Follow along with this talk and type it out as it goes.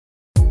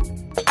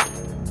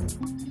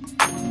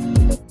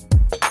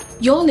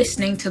You're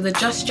listening to the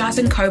Just Jazz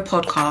 & Co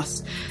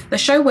podcast, the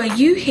show where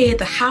you hear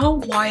the how,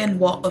 why and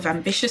what of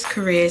ambitious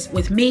careers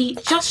with me,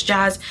 Just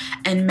Jazz,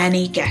 and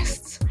many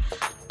guests.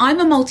 I'm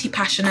a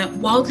multi-passionate,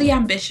 wildly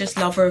ambitious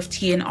lover of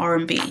tea and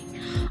R&B.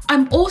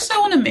 I'm also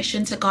on a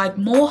mission to guide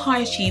more high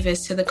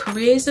achievers to the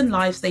careers and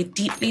lives they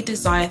deeply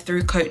desire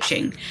through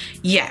coaching.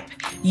 Yep,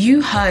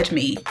 you heard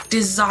me.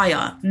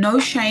 Desire, no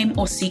shame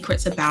or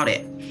secrets about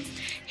it.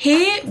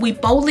 Here, we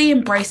boldly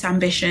embrace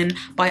ambition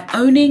by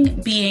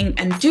owning, being,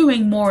 and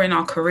doing more in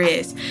our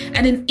careers.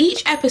 And in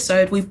each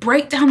episode, we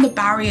break down the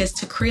barriers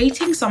to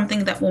creating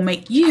something that will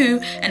make you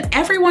and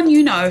everyone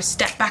you know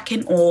step back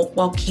in awe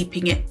while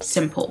keeping it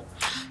simple.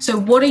 So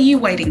what are you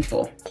waiting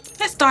for?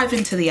 Let's dive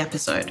into the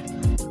episode.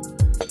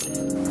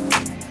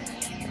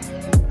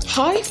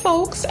 Hi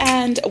folks,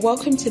 and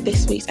welcome to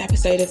this week's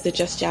episode of the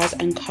Just Jazz &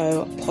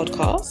 Co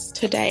podcast.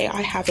 Today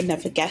I have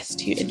another guest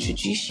to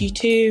introduce you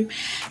to.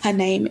 Her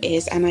name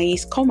is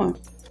Anaïs Comot.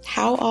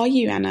 How are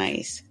you,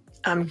 Anaïs?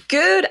 I'm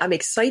good. I'm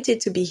excited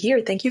to be here.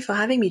 Thank you for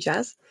having me,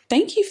 Jazz.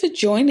 Thank you for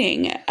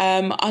joining.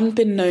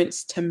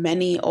 Unbeknownst to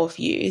many of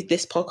you,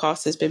 this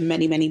podcast has been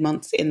many, many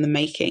months in the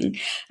making.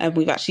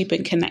 We've actually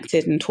been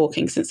connected and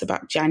talking since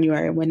about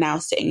January, and we're now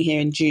sitting here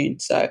in June.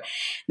 So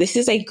this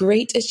is a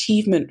great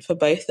achievement for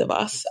both of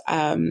us.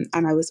 And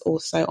I was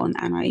also on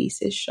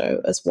Anaïs's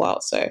show as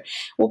well. So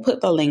we'll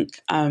put the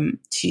link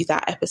to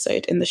that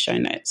episode in the show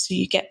notes, so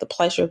you get the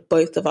pleasure of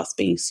both of us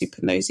being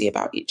super nosy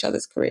about each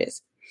other's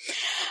careers.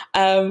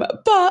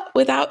 But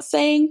without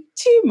saying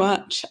too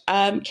much,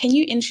 can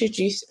you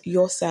introduce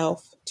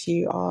yourself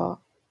to our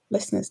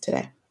listeners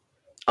today?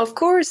 Of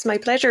course, my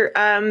pleasure.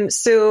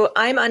 So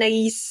I'm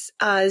Anaïs.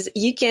 As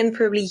you can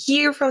probably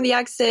hear from the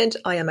accent,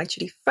 I am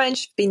actually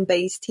French, been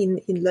based in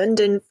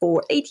London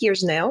for 8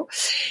 years now.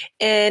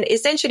 And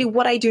essentially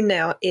what I do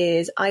now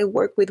is I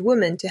work with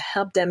women to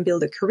help them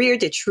build a career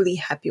they're truly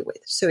happy with.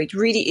 So it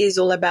really is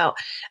all about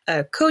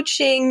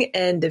coaching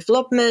and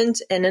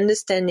development and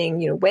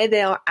understanding, where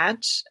they are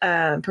at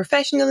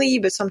professionally,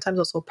 but sometimes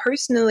also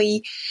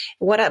personally.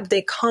 What have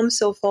they come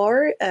so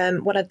far?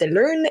 What have they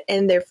learned?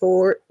 And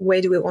therefore,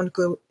 where do we want to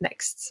go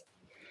next?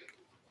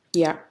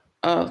 Yeah,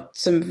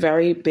 some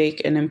very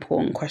big and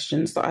important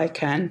questions that I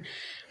can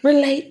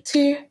relate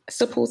to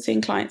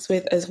supporting clients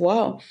with as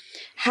well.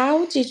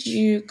 How did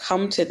you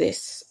come to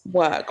this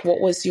work?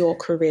 What was your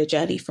career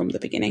journey from the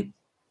beginning?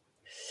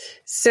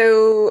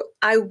 So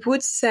I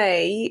would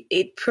say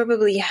it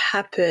probably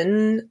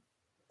happened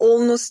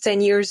almost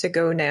 10 years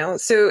ago now.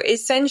 So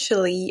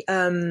essentially,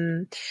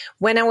 when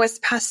I was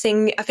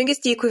passing, I think it's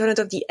the equivalent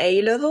of the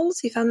A levels,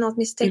 if I'm not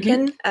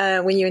mistaken,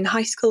 when you're in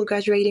high school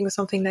graduating or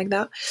something like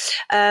that.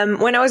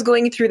 When I was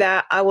going through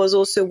that, I was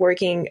also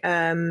working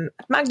at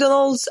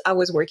McDonald's. I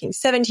was working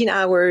 17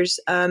 hours.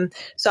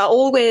 So I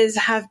always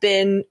have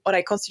been what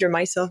I consider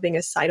myself being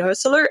a side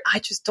hustler. I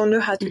just don't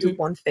know how to do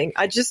one thing.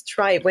 I just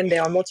try when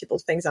there are multiple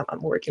things I'm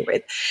working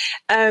with.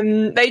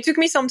 But it took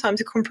me some time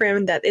to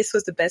comprehend that this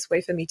was the best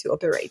way for me to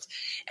operate.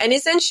 And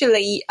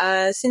essentially,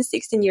 since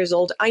 16 years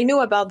old, I know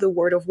about the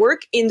world of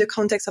work in the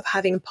context of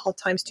having a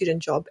part-time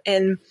student job.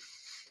 And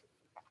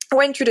I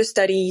went through the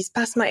studies,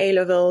 passed my A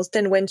levels,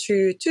 then went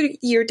through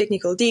 2-year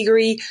technical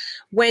degree,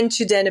 went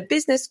to then a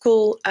business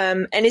school.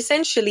 And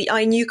essentially,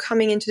 I knew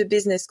coming into the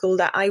business school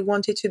that I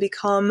wanted to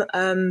become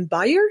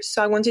buyer.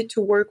 So I wanted to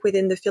work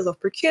within the field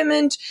of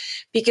procurement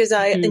because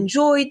I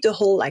enjoyed the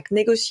whole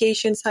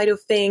negotiation side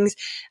of things,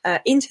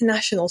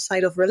 international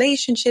side of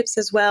relationships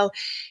as well.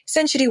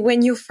 Essentially,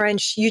 when you're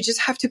French, you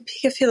just have to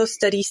pick a field of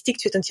study, stick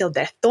to it until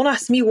death. Don't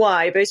ask me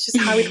why, but it's just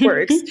how it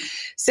works.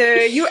 So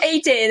you're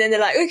 18 and they're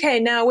like,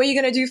 okay, now what are you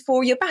going to do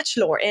for your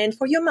bachelor and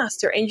for your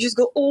master? And you just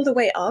go all the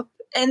way up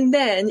and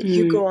then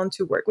you go on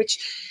to work, which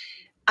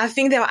I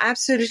think there are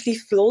absolutely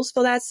flaws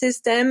for that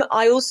system.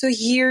 I also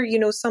hear,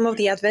 some of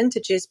the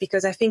advantages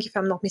because I think if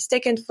I'm not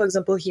mistaken, for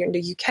example, here in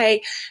the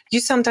UK, you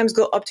sometimes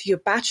go up to your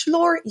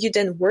bachelor, you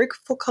then work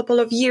for a couple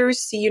of years,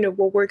 see,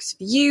 what works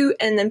for you.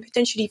 And then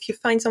potentially if you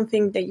find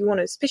something that you want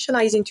to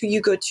specialize into,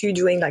 you go to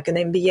doing like an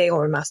MBA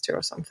or a master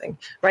or something,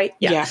 right?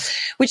 Yeah.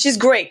 Which is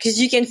great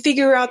because you can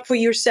figure out for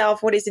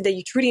yourself what is it that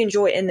you truly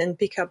enjoy and then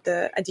pick up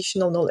the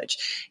additional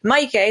knowledge. In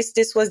my case,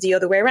 this was the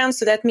other way around.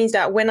 So that means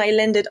that when I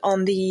landed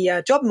on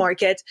the job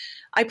market,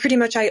 I pretty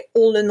much had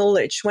all the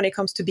knowledge when it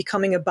comes to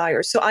becoming a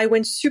buyer. So I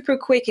went super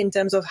quick in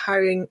terms of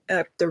hiring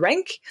the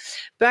rank.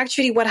 But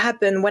actually what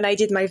happened when I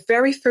did my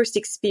very first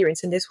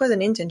experience, and this was an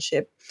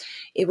internship,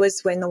 it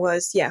was when I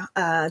was,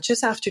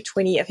 just after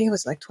 20, I think it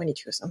was like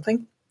 22 or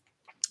something.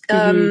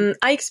 I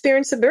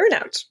experienced a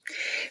burnout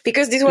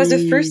because this was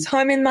the first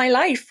time in my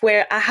life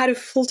where I had a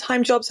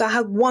full-time job. So I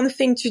had one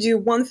thing to do,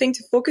 one thing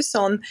to focus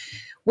on,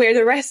 where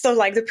the rest of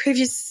the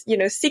previous,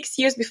 6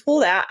 years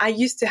before that, I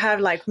used to have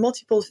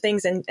multiple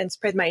things and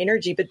spread my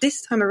energy. But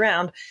this time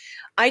around,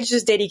 I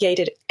just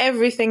dedicated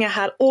everything I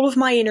had, all of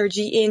my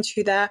energy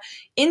into that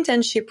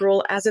internship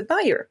role as a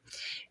buyer.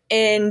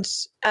 And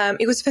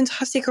it was a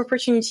fantastic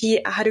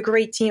opportunity. I had a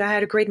great team. I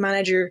had a great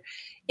manager.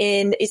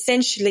 And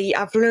essentially,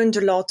 I've learned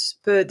a lot.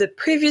 But the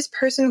previous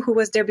person who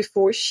was there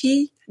before,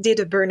 she did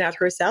a burnout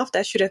herself.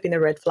 That should have been a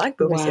red flag,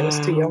 but obviously I was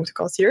too young to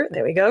consider.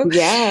 There we go.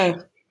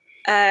 Yeah.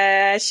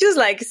 She was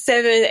like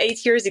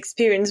 7-8 years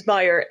experienced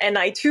buyer, and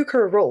I took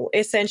her role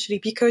essentially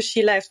because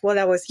she left while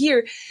I was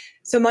here.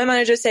 So my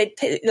manager said,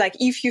 like,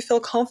 if you feel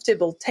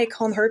comfortable,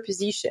 take on her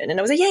position. And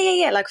I was like,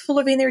 yeah, like full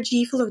of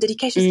energy, full of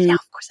dedication. So, yeah,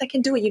 of course I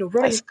can do it. Rolling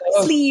up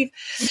my sleeve,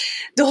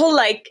 the whole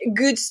like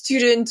good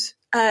student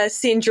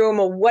syndrome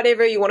or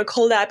whatever you want to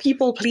call that,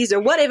 people pleaser,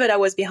 whatever that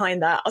was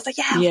behind that. I was like,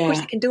 yeah, of course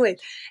I can do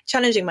it.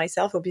 Challenging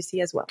myself,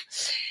 obviously, as well.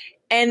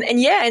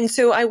 And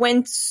so I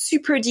went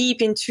super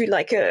deep into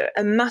like a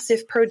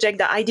massive project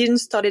that I didn't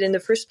start it in the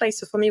first place.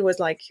 So for me, it was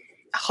like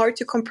hard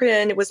to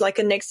comprehend. It was like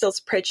an Excel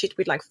spreadsheet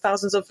with like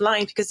thousands of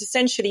lines, because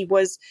essentially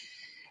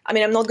I'm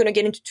not going to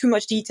get into too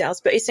much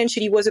details, but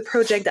essentially it was a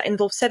project that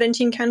involved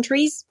 17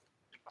 countries.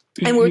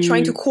 And we were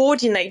trying to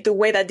coordinate the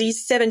way that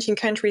these 17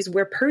 countries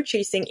were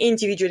purchasing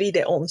individually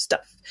their own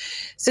stuff.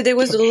 So there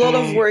was a lot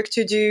of work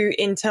to do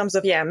in terms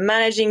of,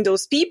 managing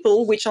those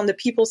people, which on the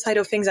people side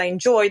of things I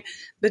enjoyed,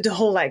 but the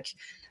whole like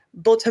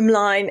bottom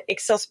line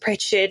Excel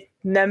spreadsheet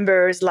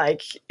numbers,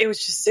 like it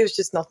was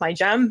just not my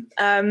jam.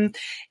 And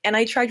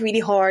I tried really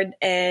hard,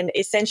 and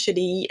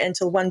essentially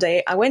until one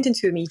day I went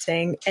into a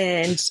meeting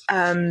and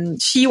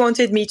she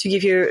wanted me to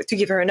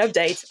give her an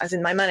update, as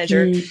in my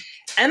manager.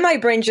 And my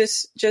brain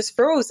just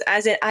froze,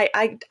 as in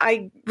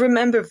I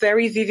remember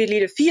very vividly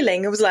the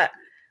feeling. It was like,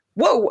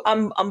 whoa,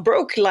 I'm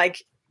broke.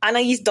 Like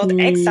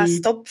Anaïs.x has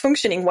stopped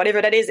functioning,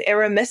 whatever that is,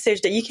 error message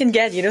that you can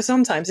get,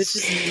 sometimes. It's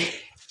just,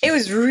 it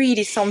was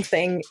really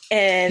something.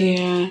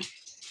 And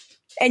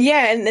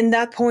and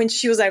that point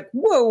she was like,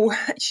 whoa,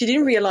 she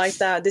didn't realize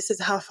that this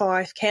is how far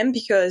I've come,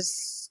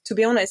 because to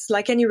be honest,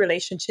 like any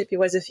relationship, it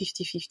was a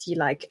 50-50.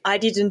 Like I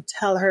didn't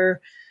tell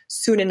her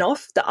soon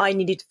enough that I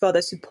needed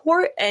further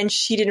support, and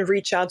she didn't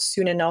reach out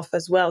soon enough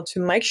as well to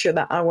make sure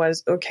that I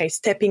was okay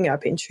stepping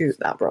up into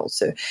that role.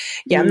 So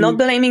I'm not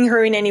blaming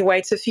her in any way.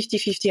 It's a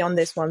 50-50 on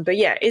this one, but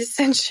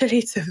essentially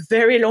it's a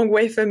very long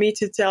way for me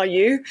to tell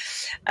you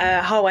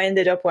how I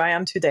ended up where I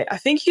am today. I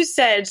think you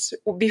said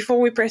before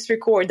we press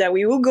record that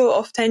we will go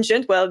off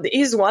tangent. Well, there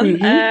is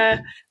one.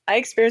 I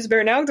experienced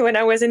burnout when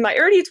I was in my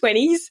early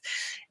 20s.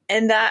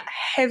 And that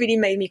heavily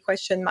made me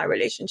question my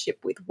relationship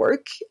with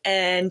work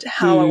and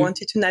how I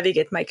wanted to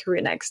navigate my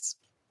career next.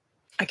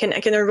 I can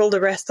unroll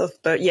the rest of,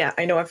 but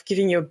I know I've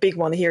given you a big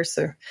one here.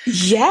 So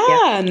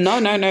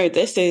no.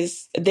 This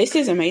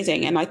is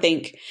amazing. And I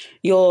think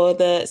you're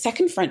the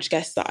second French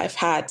guest that I've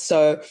had.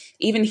 So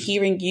even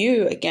hearing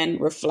you again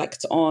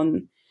reflect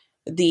on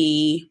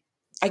the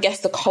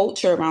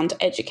culture around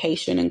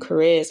education and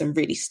careers, and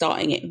really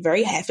starting it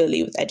very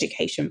heavily with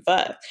education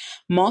first.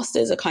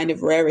 Masters are kind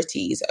of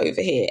rarities over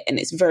here, and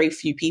it's very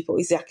few people,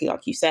 exactly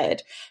like you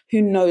said,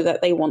 who know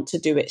that they want to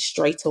do it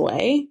straight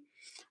away,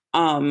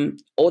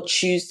 or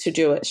choose to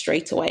do it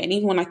straight away. And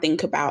even when I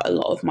think about a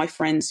lot of my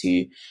friends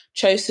who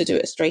chose to do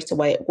it straight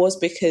away, it was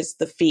because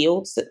the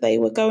fields that they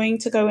were going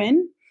to go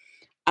in,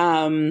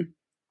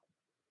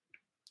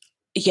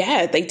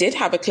 they did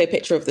have a clear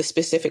picture of the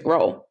specific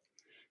role.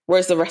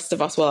 Whereas the rest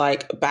of us were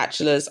like,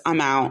 bachelor's, I'm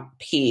out,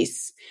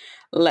 peace.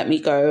 Let me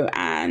go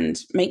and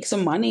make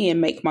some money and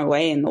make my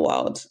way in the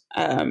world.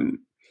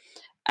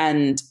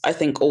 And I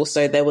think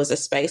also there was a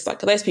space, like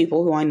there's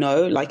people who I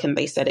know, like, and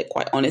they said it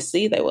quite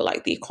honestly. They were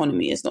like, the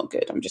economy is not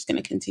good. I'm just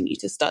going to continue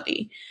to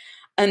study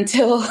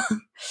until,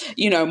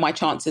 my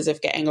chances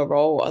of getting a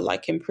role are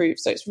like improved.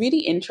 So it's really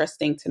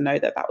interesting to know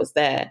that was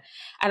there.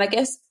 And I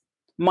guess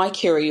my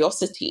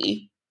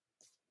curiosity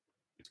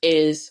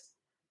is,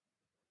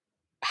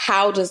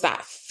 how does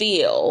that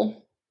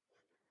feel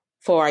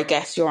for, I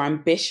guess, your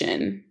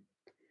ambition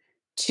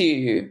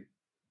to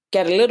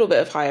get a little bit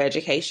of higher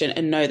education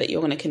and know that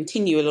you're going to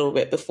continue a little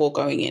bit before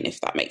going in,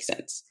 if that makes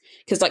sense?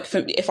 Because like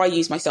if I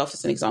use myself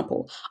as an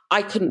example,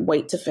 I couldn't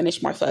wait to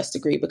finish my first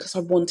degree because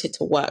I wanted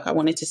to work. I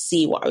wanted to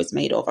see what I was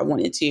made of. I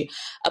wanted to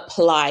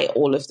apply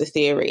all of the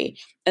theory.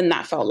 And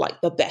that felt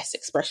like the best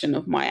expression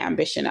of my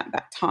ambition at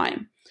that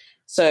time.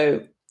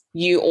 So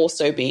you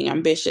also being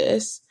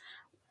ambitious,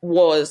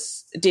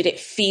 did it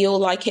feel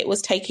like it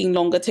was taking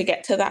longer to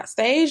get to that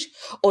stage,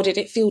 or did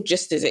it feel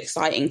just as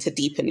exciting to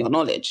deepen your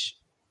knowledge?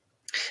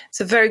 It's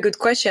a very good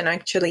question,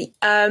 actually.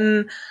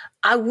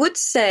 I would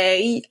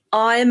say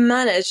I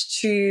managed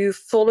to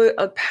follow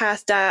a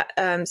path that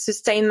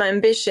sustained my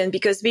ambition,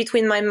 because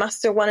between my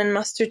Master 1 and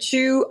Master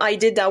 2, I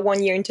did that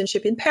 1-year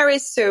internship in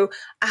Paris. So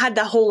I had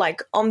that whole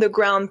like on the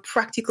ground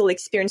practical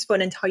experience for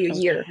an entire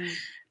year.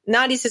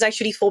 Now this is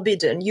actually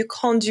forbidden. You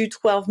can't do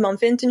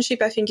 12-month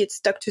internship. I think it's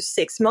stuck to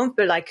 6 months.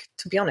 But like,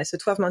 to be honest, a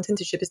 12-month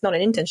internship is not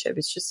an internship.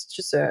 It's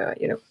just a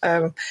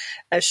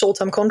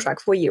short-term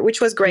contract for a year,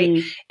 which was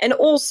great. And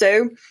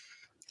also,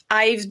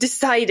 I've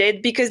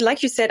decided, because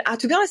like you said,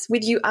 to be honest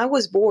with you, I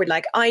was bored.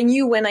 Like I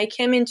knew when I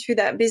came into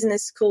that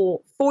business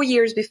school 4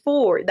 years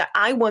before that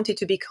I wanted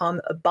to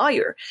become a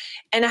buyer,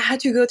 and I had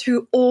to go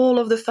through all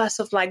of the fuss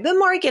of like the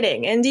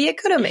marketing and the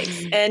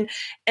economics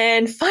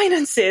and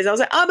finances. I was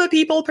like, I'm a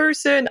people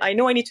person. I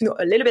know I need to know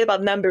a little bit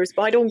about numbers,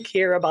 but I don't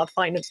care about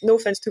finance. No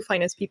offense to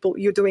finance people.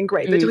 You're doing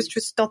great, but it was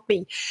just not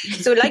me.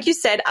 So like you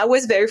said, I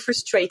was very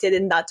frustrated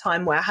in that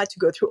time where I had to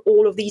go through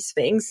all of these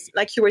things.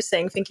 Like you were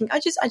saying, thinking, I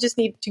just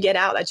need to get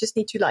out. I just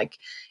need to like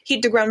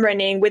hit the ground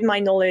running with my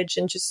knowledge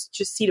and just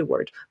see the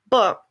world.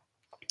 But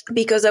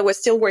because I was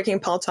still working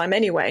part-time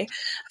anyway,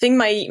 I think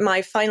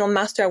my final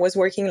master, I was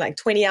working like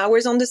 20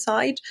 hours on the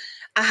side.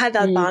 I had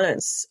that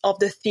balance of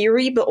the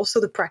theory, but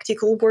also the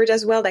practical work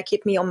as well that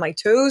kept me on my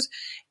toes.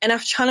 And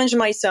I've challenged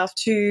myself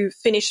to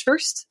finish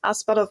first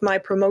as part of my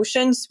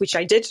promotions, which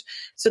I did.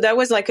 So that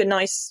was like a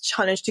nice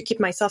challenge to keep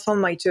myself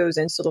on my toes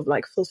and sort of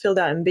like fulfill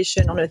that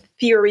ambition on a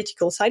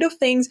theoretical side of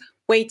things,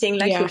 waiting,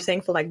 like you were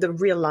saying, for like the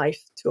real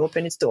life to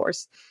open its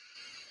doors.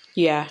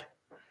 Yeah,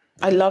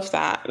 I love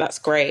that. That's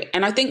great.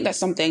 And I think that's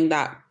something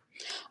that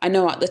I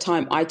know at the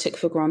time I took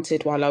for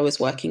granted while I was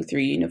working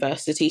through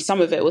university.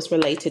 Some of it was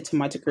related to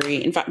my degree.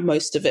 In fact,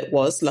 most of it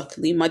was.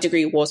 Luckily, my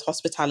degree was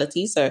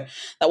hospitality, so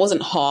that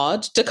wasn't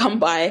hard to come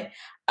by.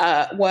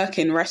 Work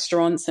in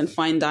restaurants and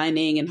fine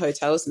dining and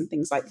hotels and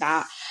things like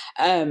that.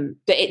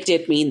 But it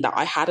did mean that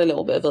I had a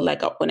little bit of a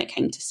leg up when it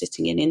came to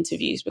sitting in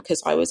interviews,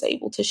 because I was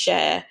able to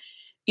share,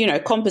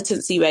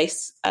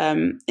 competency-based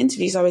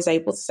interviews. I was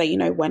able to say,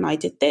 when I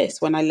did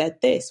this, when I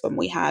led this, when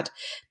we had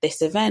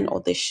this event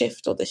or this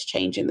shift or this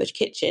change in the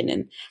kitchen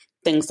and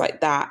things like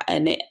that.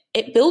 And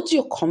it builds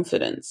your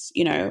confidence.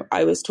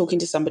 I was talking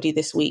to somebody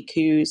this week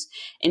who's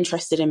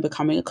interested in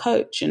becoming a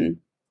coach, and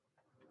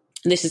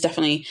this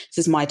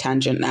is my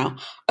tangent now,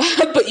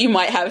 but you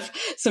might have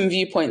some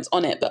viewpoints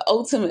on it. But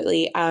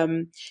ultimately,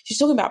 she's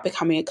talking about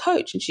becoming a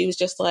coach, and she was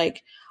just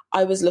like,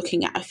 I was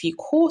looking at a few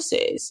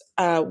courses.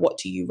 What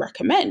do you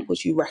recommend?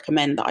 Would you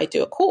recommend that I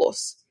do a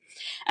course?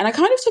 And I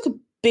kind of took a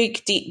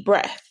big, deep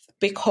breath,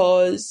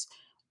 because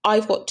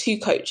I've got 2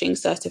 coaching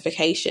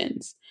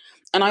certifications.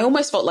 And I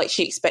almost felt like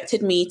she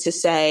expected me to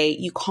say,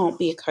 you can't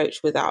be a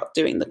coach without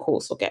doing the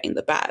course or getting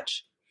the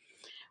badge.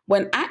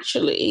 When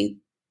actually,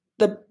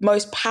 the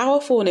most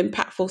powerful and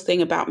impactful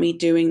thing about me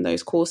doing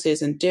those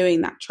courses and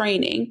doing that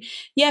training,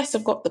 yes,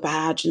 I've got the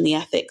badge and the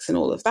ethics and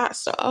all of that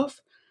stuff,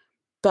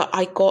 but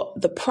I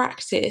got the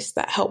practice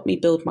that helped me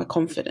build my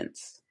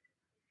confidence.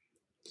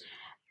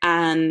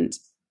 And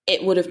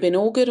it would have been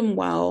all good and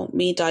well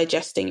me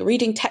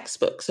reading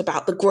textbooks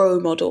about the GROW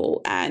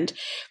model and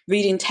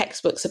reading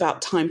textbooks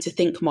about time to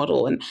think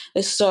model. And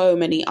there's so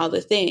many other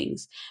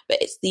things. But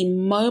it's the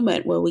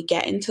moment where we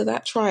get into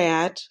that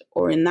triad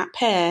or in that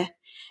pair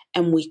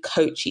and we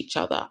coach each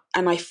other.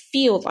 And I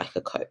feel like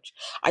a coach.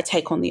 I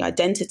take on the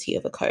identity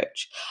of a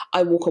coach.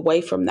 I walk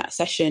away from that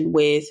session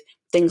with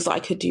things that I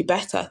could do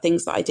better,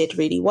 things that I did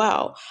really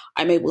well.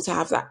 I'm able to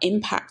have that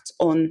impact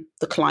on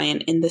the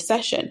client in the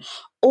session.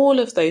 All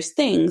of those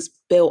things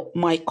built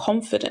my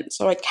confidence.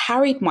 So I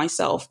carried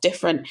myself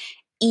different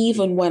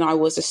even when I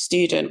was a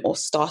student or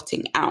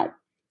starting out.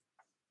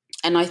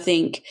 And I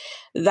think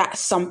that's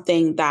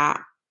something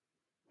that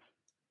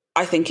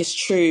I think is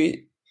true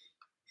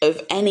of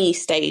any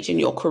stage in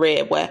your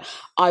career, where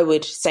I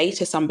would say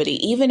to somebody,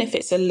 even if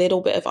it's a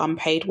little bit of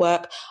unpaid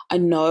work, I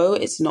know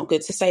it's not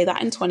good to say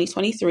that in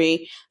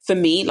 2023. For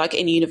me, like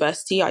in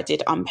university, I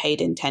did unpaid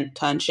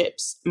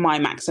internships. My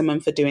maximum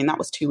for doing that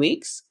was 2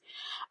 weeks.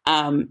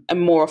 And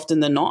more often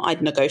than not,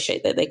 I'd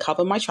negotiate that they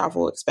cover my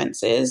travel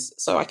expenses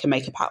so I can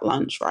make a packed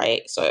lunch,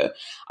 right? So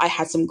I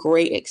had some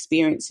great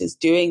experiences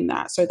doing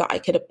that so that I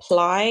could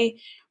apply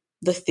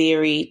the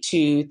theory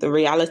to the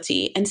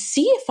reality and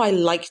see if I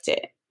liked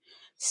it.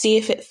 See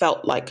if it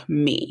felt like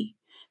me,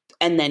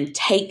 and then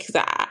take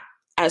that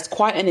as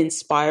quite an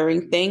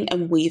inspiring thing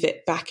and weave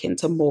it back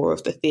into more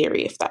of the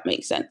theory, if that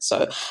makes sense.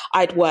 So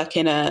I'd work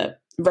in a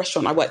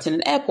restaurant. I worked in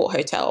an airport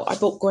hotel. I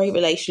built great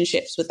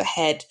relationships with the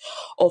head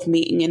of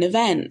meeting and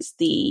events,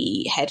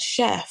 the head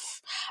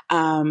chef,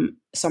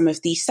 some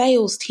of the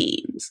sales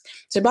teams.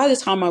 So by the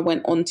time I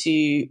went on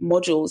to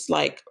modules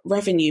like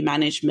revenue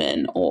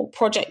management or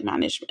project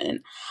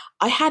management,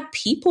 I had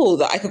people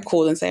that I could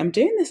call and say, I'm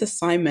doing this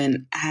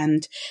assignment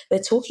and they're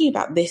talking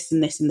about this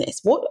and this and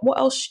this. What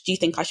else do you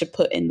think I should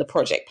put in the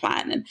project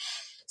plan? And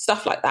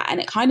stuff like that.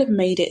 And it kind of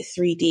made it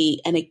 3D.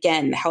 And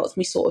again, helped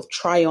me sort of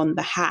try on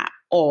the hat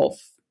of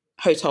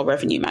hotel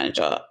revenue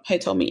manager,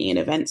 hotel meeting and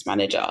events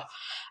manager.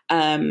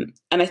 And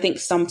I think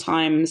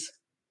sometimes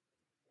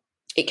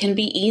it can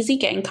be easy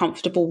getting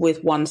comfortable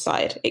with one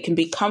side. It can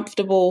be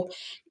comfortable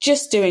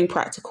just doing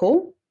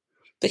practical,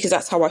 because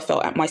that's how I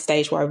felt at my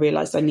stage where I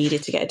realized I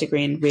needed to get a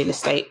degree in real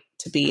estate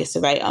to be a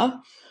surveyor.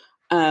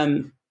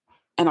 And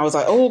I was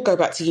like, oh, go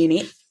back to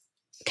uni.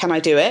 Can I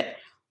do it?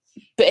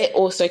 But it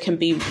also can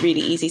be really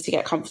easy to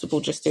get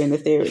comfortable just doing the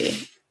theory.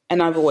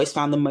 And I've always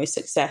found the most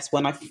success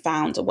when I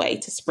found a way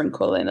to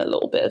sprinkle in a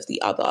little bit of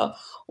the other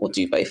or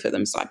do both of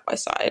them side by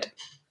side.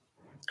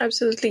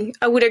 Absolutely.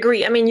 I would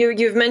agree. I mean,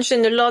 you've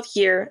mentioned a lot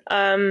here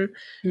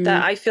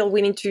that I feel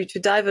we need to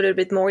dive a little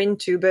bit more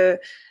into.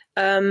 But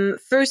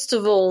first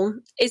of all,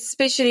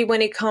 especially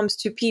when it comes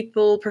to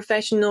people,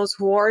 professionals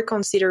who are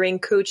considering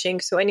coaching.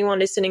 So anyone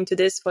listening to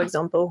this, for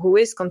example, who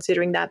is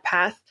considering that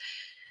path,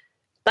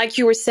 like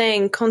you were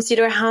saying,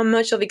 consider how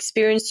much of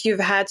experience you've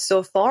had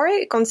so far.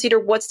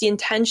 Consider what's the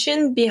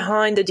intention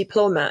behind the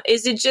diploma.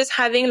 Is it just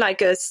having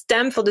like a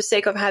stamp for the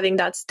sake of having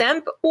that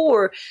stamp?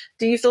 Or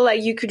do you feel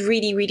like you could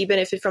really, really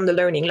benefit from the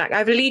learning? Like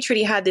I've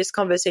literally had this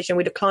conversation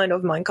with a client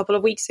of mine a couple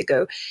of weeks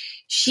ago.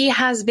 She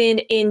has been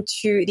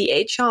into the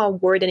HR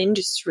world and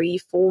industry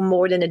for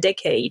more than a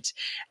decade.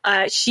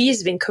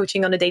 She's been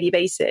coaching on a daily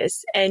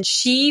basis, and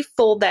she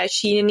thought that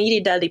she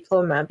needed that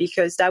diploma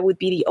because that would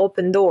be the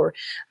open door.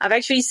 I've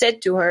actually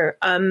said to her,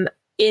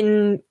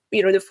 in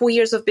the 4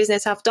 years of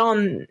business I've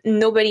done,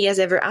 nobody has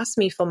ever asked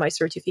me for my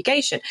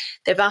certification.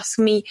 They've asked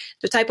me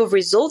the type of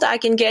result I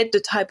can get,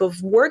 the type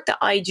of work that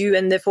I do,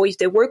 and therefore if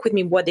they work with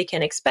me, what they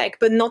can expect,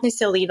 but not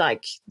necessarily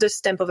like the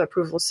stamp of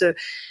approval. So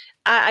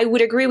I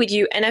would agree with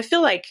you. And I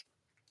feel like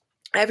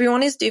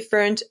everyone is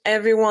different.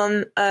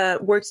 Everyone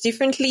works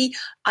differently.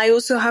 I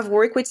also have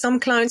worked with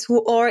some clients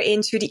who are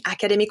into the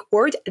academic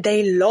world.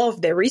 They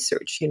love their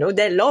research.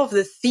 They love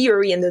the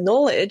theory and the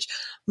knowledge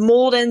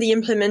more than the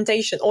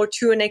implementation, or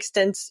to an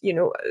extent,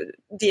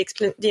 the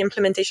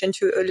implementation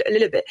to a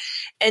little bit.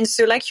 And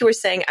so, like you were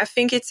saying, I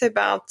think it's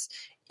about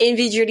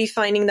individually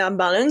finding that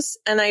balance.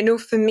 And I know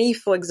for me,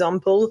 for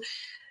example,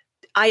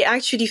 I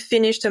actually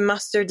finished a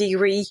master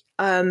degree,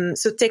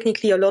 so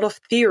technically a lot of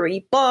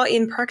theory, but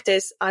in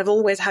practice, I've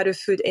always had a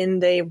foot in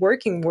the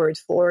working world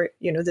for,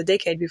 the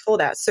decade before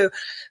that. So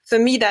for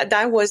me,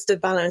 that was the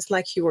balance,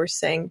 like you were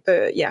saying.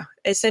 But yeah,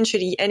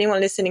 essentially, anyone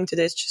listening to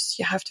this, just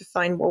you have to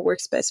find what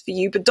works best for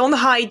you, but don't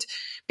hide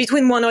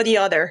between one or the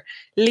other,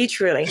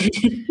 literally.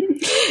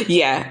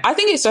 Yeah, I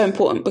think it's so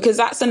important because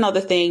that's another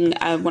thing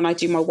when I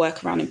do my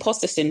work around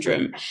imposter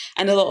syndrome,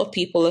 and a lot of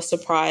people are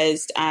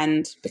surprised.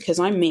 And because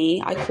I'm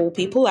me, I call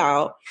people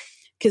out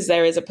because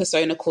there is a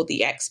persona called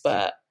the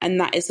expert, and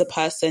that is the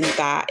person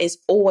that is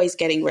always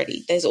getting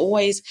ready. There's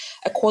always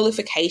a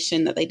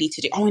qualification that they need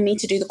to do. Oh, I need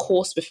to do the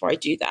course before I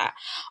do that.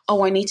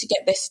 Oh, I need to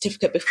get this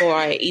certificate before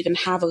I even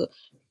have a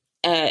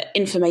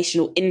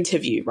informational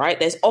interview, right?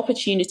 There's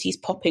opportunities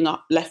popping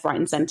up left, right,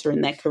 and center in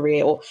their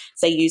career. Or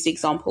say, use the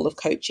example of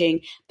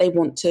coaching. They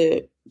want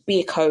to be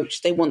a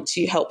coach. They want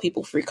to help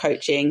people through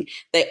coaching.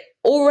 They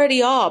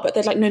already are, but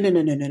they're like, no,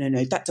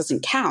 that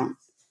doesn't count.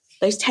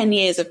 Those 10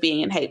 years of being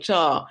in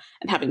HR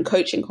and having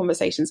coaching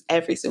conversations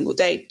every single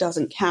day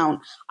doesn't count.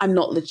 I'm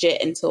not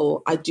legit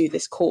until I do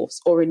this course,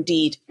 or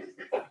indeed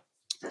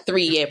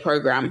 3-year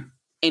program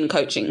in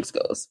coaching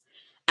skills.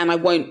 And I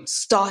won't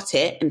start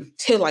it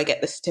until I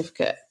get the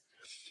certificate.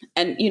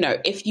 And,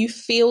 if you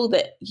feel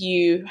that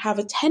you have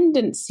a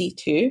tendency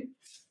to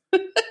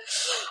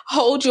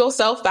hold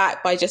yourself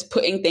back by just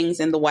putting things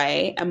in the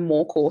way and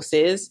more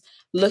courses,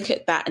 look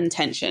at that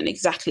intention,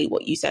 exactly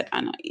what you said,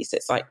 Anaïs.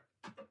 It's like,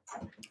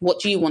 what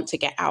do you want to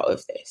get out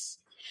of this?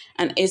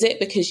 And is it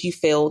because you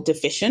feel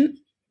deficient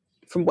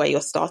from where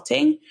you're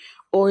starting?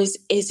 Or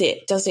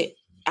does it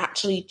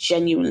actually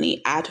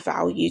genuinely add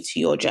value to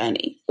your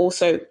journey?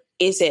 Also,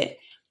 is it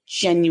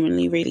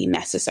genuinely really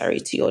necessary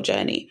to your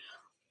journey?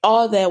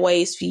 Are there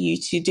ways for you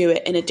to do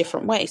it in a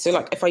different way? So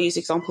like if I use the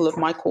example of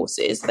my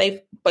courses,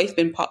 they've both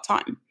been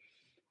part-time.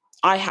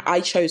 I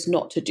chose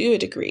not to do a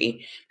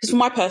degree because for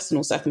my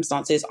personal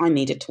circumstances, I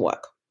needed to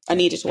work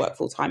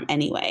full-time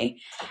anyway,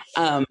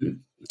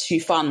 to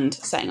fund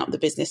setting up the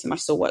business, and I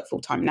still work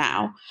full-time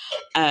now.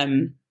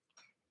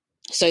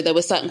 So there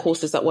were certain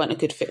courses that weren't a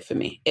good fit for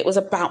me. It was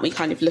about me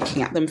kind of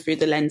looking at them through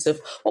the lens of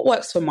what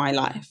works for my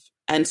life,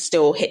 and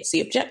still hits the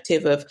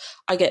objective of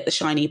I get the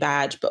shiny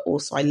badge, but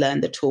also I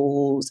learn the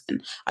tools,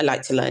 and I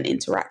like to learn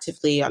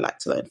interactively. I like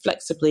to learn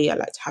flexibly. I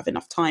like to have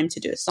enough time to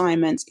do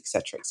assignments,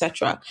 etc.,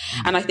 etc.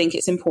 And I think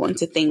it's important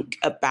to think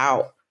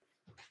about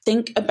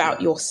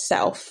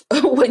yourself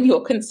when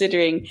you're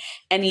considering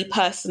any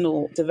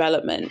personal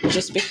development.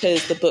 Just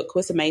because the book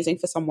was amazing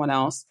for someone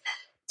else,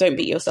 don't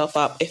beat yourself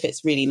up if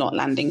it's really not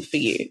landing for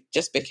you.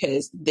 Just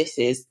because this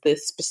is the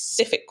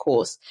specific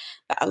course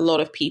that a lot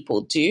of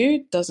people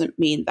do doesn't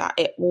mean that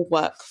it will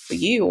work for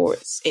you, or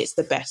it's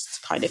the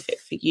best kind of fit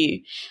for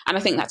you. And I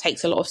think that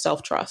takes a lot of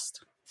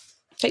self-trust.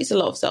 It takes a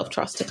lot of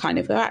self-trust to kind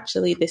of go,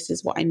 actually, this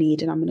is what I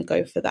need, and I'm going to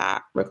go for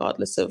that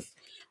regardless of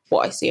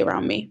what I see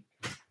around me.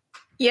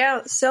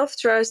 Yeah,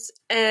 self-trust.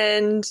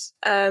 And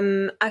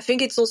I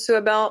think it's also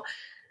about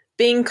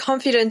being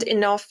confident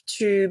enough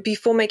to,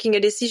 before making a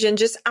decision,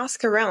 just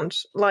ask around.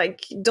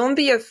 Like, don't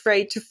be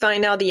afraid to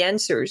find out the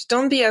answers.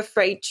 Don't be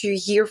afraid to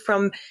hear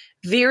from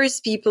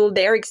various people,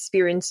 their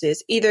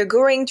experiences, either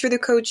going through the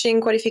coaching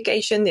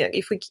qualification,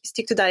 if we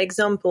stick to that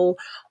example,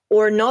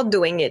 or not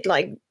doing it.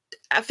 Like,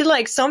 I feel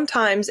like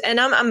sometimes, and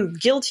I'm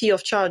guilty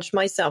of charge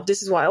myself,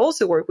 this is why I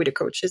also work with a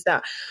coach, is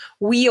that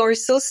we are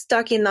so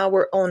stuck in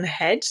our own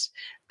head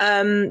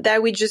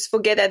that we just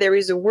forget that there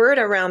is a world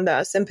around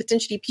us, and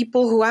potentially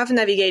people who have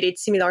navigated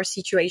similar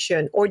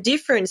situation or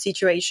different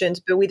situations,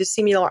 but with a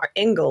similar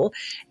angle,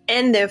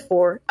 and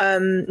therefore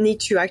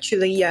need to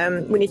actually,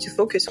 we need to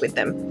focus with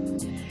them.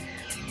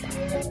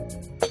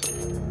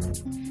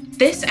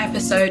 This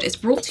episode is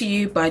brought to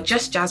you by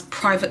Just Jazz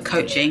Private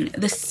Coaching,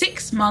 the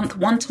 6-month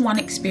one-to-one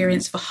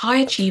experience for high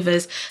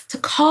achievers to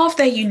carve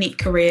their unique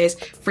careers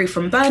free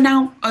from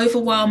burnout,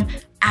 overwhelm,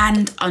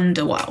 and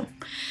underwhelm.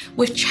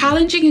 With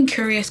challenging and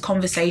curious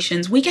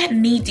conversations, we get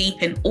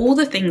knee-deep in all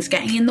the things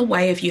getting in the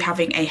way of you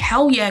having a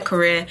hell yeah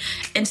career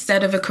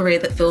instead of a career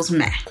that feels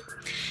meh.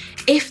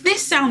 If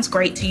this sounds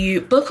great to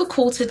you, book a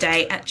call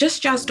today at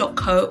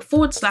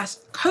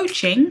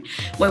justjazz.co/coaching,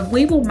 where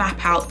we will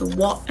map out the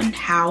what and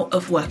how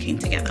of working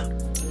together.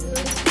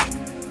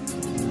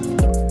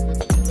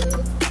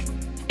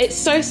 It's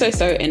so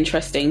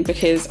interesting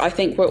because I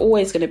think we're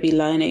always going to be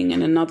learning.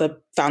 And another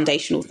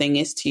foundational thing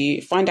is to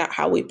find out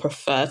how we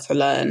prefer to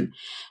learn,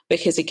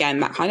 because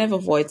again, that kind of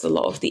avoids a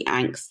lot of the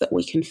angst that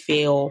we can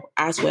feel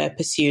as we're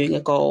pursuing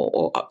a goal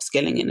or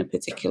upskilling in a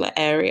particular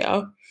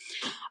area.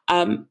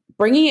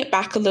 Bringing it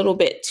back a little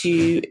bit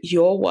to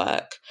your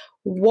work,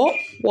 what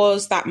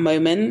was that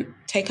moment?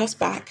 Take us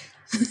back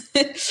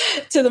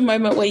to the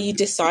moment where you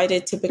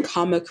decided to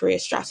become a career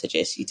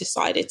strategist. You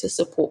decided to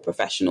support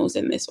professionals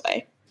in this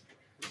way.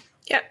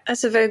 Yeah,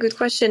 that's a very good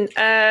question.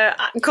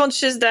 I'm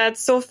conscious that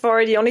so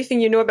far the only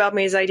thing you know about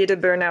me is I did a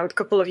burnout a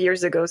couple of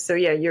years ago. So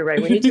yeah, you're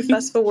right. We need to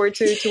fast forward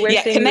to where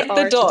things connect the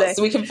are dots. today.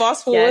 We can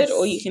fast forward,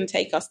 or you can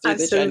take us through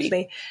the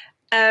journey.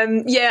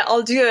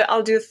 I'll do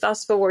a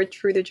fast forward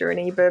through the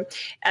journey, but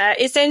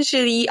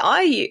essentially,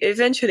 I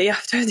eventually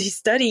after this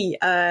study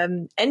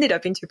ended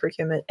up into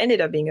procurement,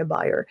 ended up being a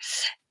buyer,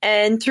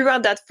 and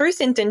throughout that first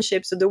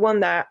internship, so the one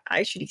that I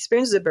actually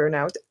experienced the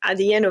burnout, at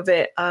the end of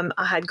it,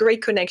 I had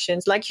great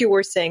connections, like you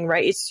were saying,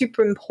 right? It's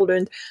super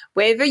important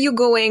wherever you're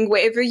going,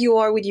 wherever you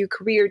are with your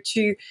career,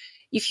 to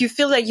if you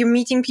feel like you're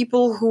meeting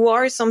people who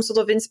are some sort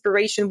of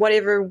inspiration,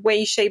 whatever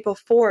way, shape, or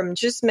form,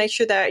 just make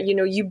sure that,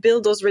 you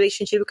build those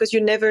relationships, because you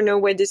never know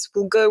where this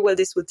will go, where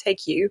this will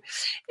take you.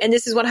 And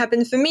this is what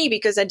happened for me,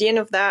 because at the end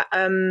of that,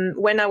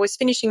 when I was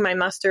finishing my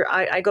master,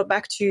 I got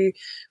back to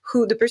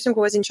the person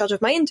who was in charge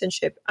of my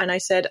internship. And I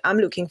said, I'm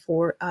looking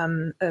for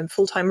a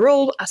full-time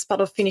role as part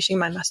of finishing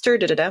my master,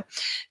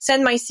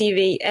 send my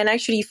CV, and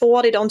actually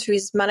forwarded on to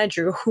his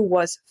manager, who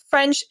was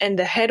French and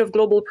the head of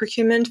global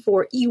procurement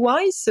for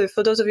EY. So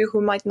for those of you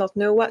who might not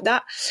know what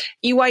that,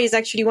 EY is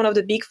actually one of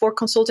the big four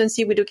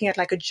consultancy. We're looking at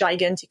like a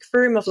gigantic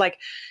firm of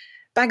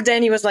back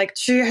then it was like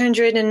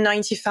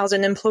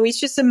 290,000 employees,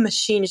 just a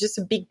machine, just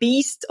a big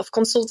beast of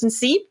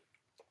consultancy.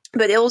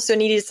 But they also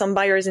needed some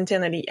buyers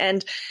internally.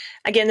 And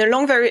again,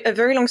 a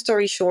very long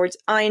story short,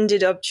 I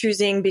ended up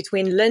choosing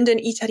between London,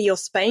 Italy, or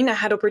Spain. I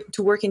had opportunity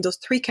to work in those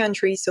 3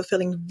 countries, so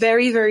feeling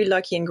very, very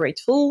lucky and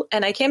grateful.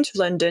 And I came to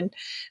London.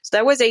 So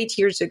that was 8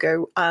 years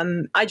ago.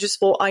 I just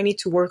thought I need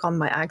to work on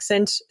my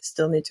accent,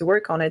 still need to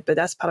work on it, but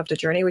that's part of the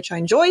journey, which I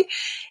enjoy.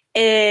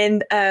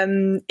 And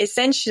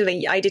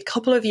essentially, I did a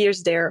couple of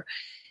years there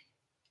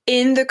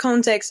in the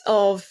context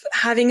of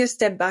having a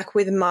step back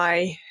with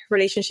my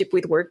relationship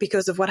with work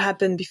because of what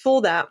happened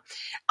before that.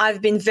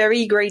 I've been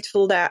very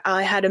grateful that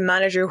I had a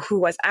manager who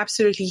was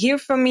absolutely here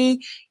for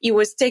me. He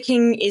was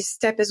taking his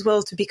step as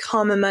well to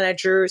become a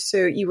manager.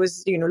 So he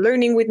was,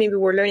 learning with me. We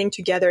were learning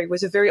together. It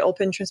was a very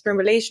open, transparent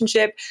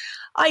relationship.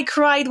 I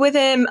cried with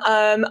him.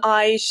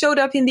 I showed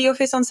up in the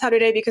office on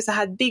Saturday because I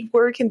had big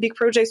work and big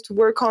projects to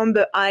work on,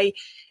 but I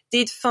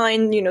did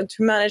find,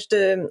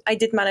 I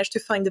did manage to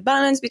find the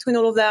balance between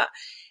all of that.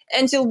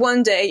 Until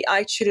one day,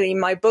 actually,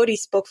 my body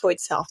spoke for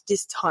itself.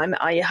 This time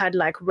I had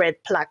red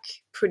plaque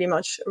pretty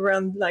much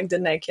around the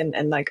neck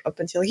and up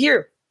until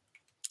here.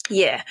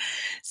 Yeah.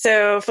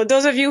 So for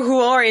those of you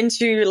who are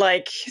into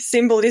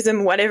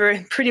symbolism, whatever,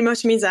 it pretty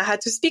much means I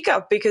had to speak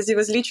up because it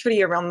was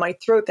literally around my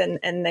throat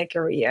and neck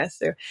area.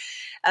 So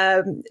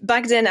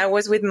back then I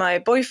was with my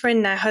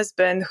boyfriend, now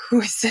husband, who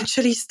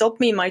essentially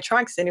stopped me in my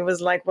tracks. And it was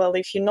like, well,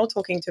 if you're not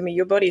talking to me,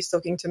 your body is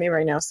talking to me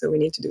right now. So we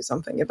need to do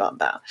something about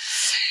that.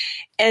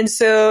 And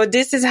so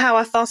this is how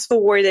I fast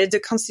forwarded the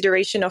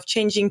consideration of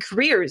changing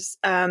careers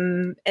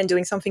and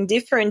doing something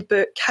different,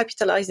 but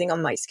capitalizing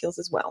on my skills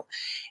as well.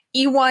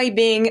 EY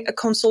being a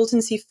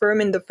consultancy firm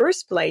in the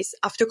first place,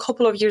 after a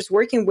couple of years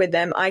working with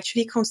them, I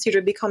actually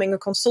considered becoming a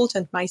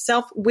consultant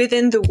myself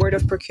within the world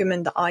of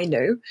procurement that I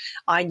knew.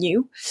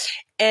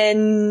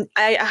 And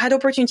I had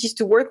opportunities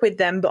to work with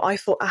them, but I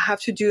thought I have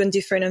to do a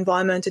different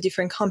environment, a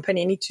different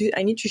company.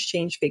 I need to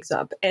change things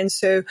up. And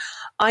so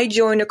I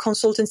joined a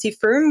consultancy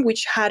firm,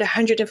 which had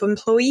 100 of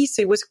employees.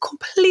 So it was a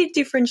complete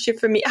different shift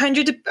for me.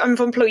 100 of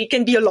employees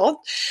can be a lot.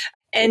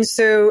 And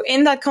so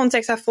in that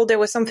context, I thought there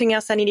was something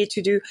else I needed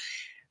to do.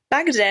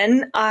 Back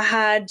then, I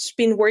had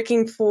been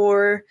working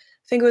for,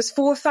 I think it was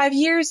 4 or 5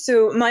 years.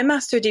 So my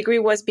master degree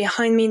was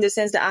behind me in the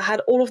sense that I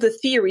had all of the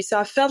theory. So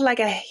I felt like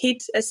I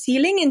hit a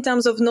ceiling in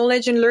terms of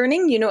knowledge and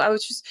learning.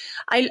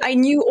 I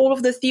knew all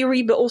of the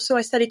theory, but also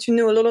I started to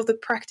know a lot of the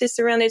practice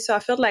around it. So I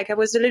felt like I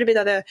was a little bit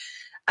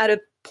at a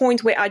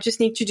point where I just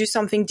need to do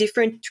something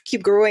different to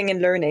keep growing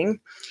and learning.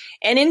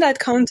 And in that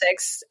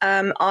context,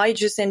 I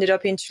just ended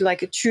up into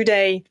like a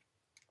 2-day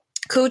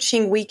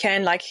coaching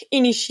weekend, like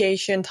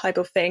initiation type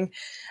of thing.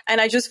 And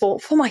I just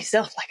thought for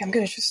myself, like, I'm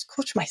going to just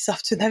coach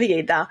myself to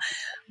navigate that.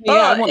 Yeah,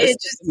 I want this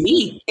to be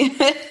me.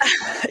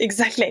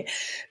 Exactly.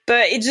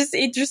 But it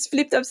just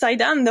flipped upside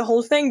down, the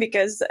whole thing,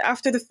 because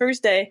after the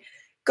first day,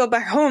 got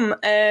back home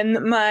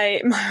and my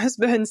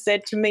husband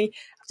said to me,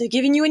 "Are they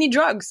giving you any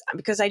drugs?"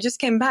 Because I just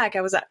came back.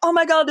 I was like, "Oh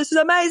my God, this is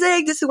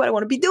amazing. This is what I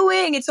want to be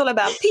doing. It's all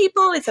about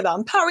people. It's about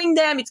empowering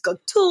them. It's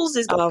got tools.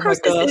 It's got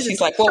processes." My gosh.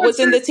 She's like, what was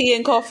in the tea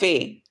and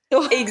coffee?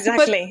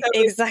 Exactly.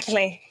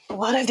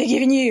 What have they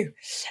given you?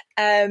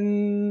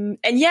 And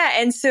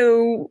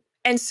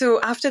so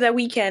after that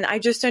weekend, I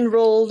just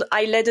enrolled.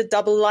 I led a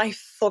double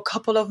life for a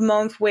couple of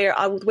months where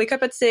I would wake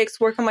up at 6,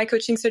 work on my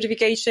coaching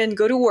certification,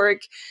 go to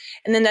work.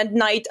 And then at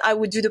night, I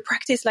would do the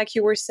practice like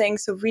you were saying.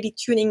 So really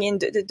tuning in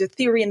the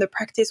theory and the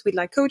practice with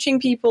like coaching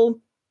people.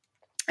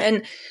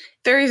 And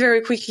very, very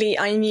quickly,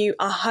 I knew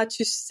I had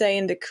to stay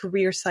in the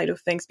career side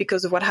of things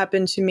because of what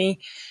happened to me.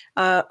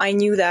 I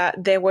knew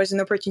that there was an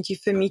opportunity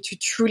for me to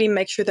truly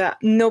make sure that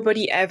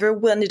nobody ever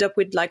will end up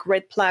with like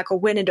red plaque or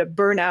would end up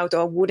burnout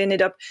or would end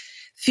up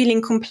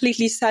feeling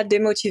completely sad,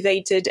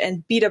 demotivated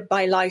and beat up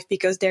by life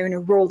because they're in a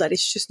role that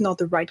is just not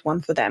the right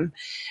one for them.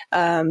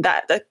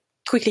 That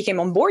quickly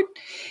came on board.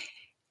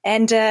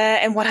 And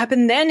what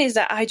happened then is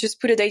that I just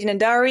put a date in a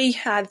diary,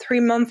 had 3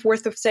 months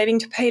worth of saving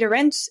to pay the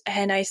rent,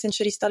 and I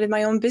essentially started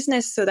my own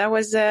business. So that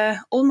was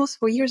almost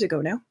 4 years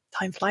ago now.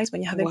 Time flies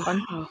when you're having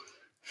fun.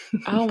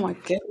 Oh my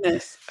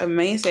goodness.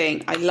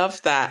 Amazing. I love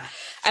that.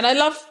 And I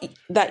love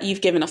that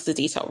you've given us the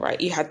detail,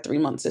 right? You had 3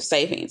 months of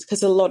savings,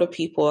 because a lot of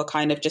people are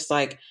kind of just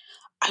like,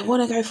 I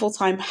want to go full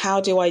time. How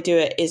do I do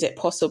it? Is it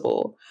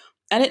possible?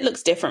 And it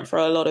looks different for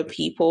a lot of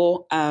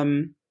people.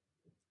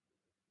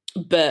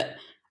 But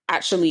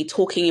actually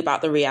talking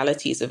about the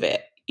realities of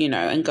it,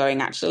 and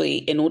going, actually,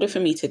 in order for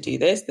me to do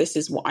this, this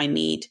is what I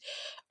need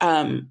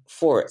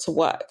for it to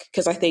work.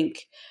 Because I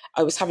think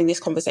I was having this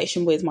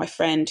conversation with my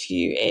friend who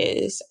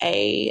is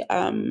a,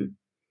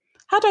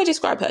 how do I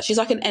describe her? She's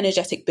like an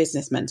energetic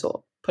business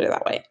mentor, put it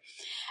that way.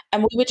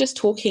 And we were just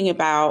talking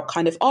about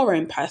kind of our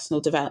own personal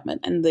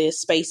development and the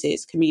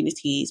spaces,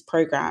 communities,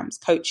 programs,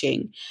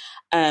 coaching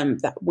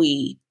that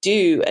we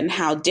do, and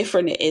how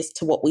different it is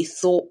to what we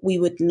thought we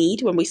would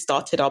need when we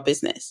started our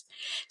business.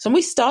 So when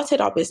we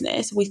started our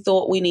business, we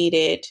thought we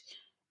needed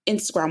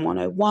Instagram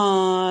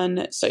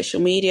 101, social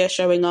media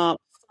showing up,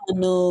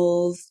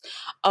 funnels.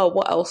 Oh,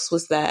 what else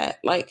was there?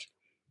 Like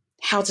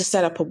how to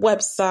set up a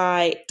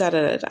website, da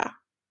da da da.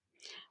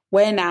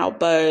 We're now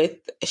both,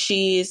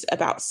 she's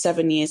about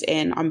 7 years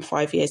in, I'm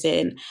 5 years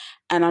in,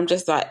 and I'm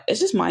just like, it's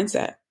just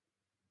mindset.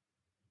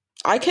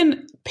 I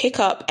can pick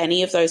up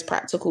any of those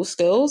practical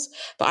skills,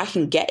 but I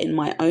can get in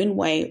my own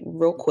way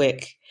real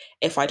quick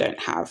if I don't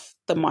have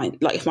the mind,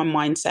 like if my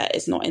mindset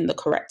is not in the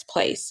correct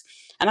place.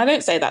 And I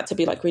don't say that to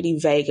be like really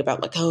vague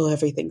about like, oh,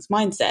 everything's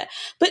mindset,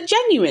 but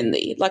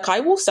genuinely, like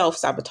I will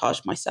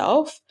self-sabotage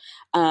myself.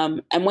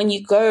 And when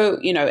you go,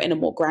 in a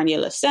more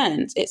granular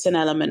sense, it's an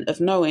element of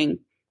knowing,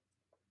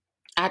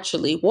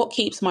 actually, what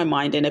keeps my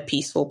mind in a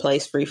peaceful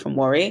place, free from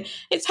worry?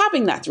 It's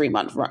having that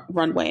 3-month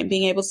runway and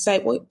being able to say,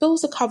 well,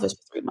 bills are covered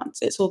for 3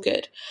 months. It's all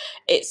good.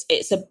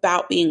 It's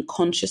about being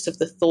conscious of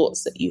the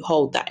thoughts that you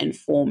hold that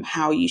inform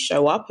how you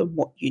show up and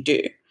what you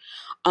do.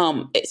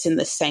 It's in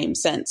the same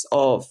sense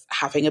of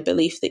having a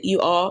belief that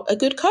you are a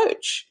good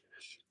coach,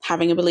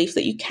 having a belief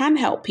that you can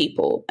help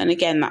people. And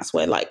again, that's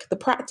where like the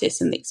practice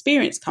and the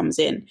experience comes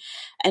in.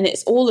 And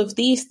it's all of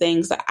these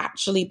things that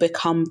actually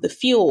become the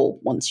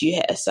fuel once you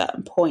hit a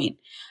certain point.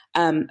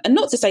 And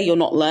not to say you're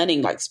not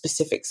learning like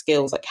specific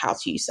skills, like how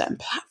to use certain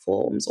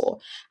platforms or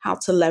how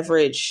to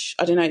leverage,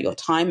 I don't know, your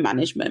time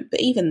management,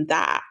 but even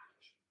that,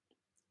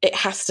 it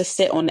has to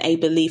sit on a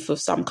belief of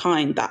some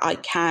kind that I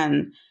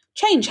can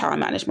change how I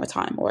manage my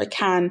time, or I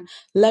can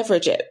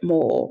leverage it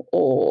more,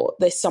 or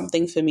there's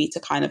something for me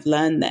to kind of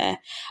learn there.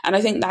 And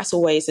I think that's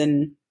always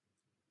an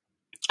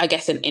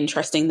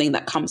interesting thing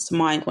that comes to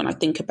mind when I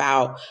think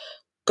about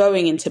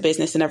going into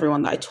business and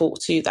everyone that I talk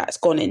to that's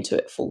gone into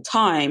it full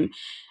time.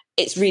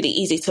 It's really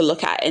easy to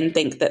look at and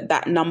think that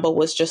that number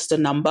was just a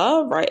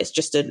number, right? It's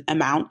just an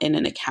amount in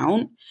an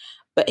account,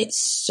 but it's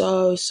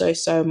so, so,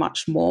 so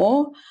much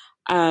more.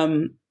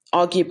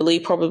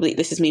 Arguably, probably,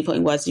 this is me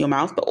putting words in your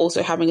mouth, but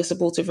also having a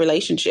supportive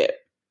relationship.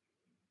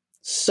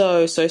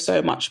 So, so,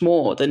 so much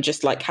more than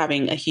just like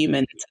having a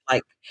human to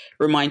like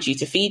remind you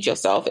to feed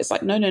yourself. It's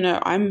like, no,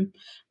 I'm,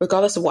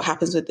 regardless of what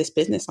happens with this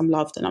business, I'm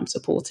loved and I'm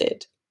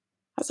supported.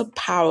 That's a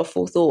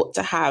powerful thought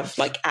to have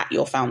like at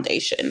your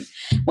foundation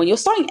when you're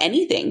starting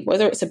anything,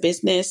 whether it's a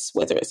business,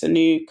 whether it's a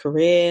new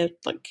career,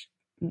 like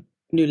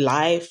new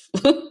life.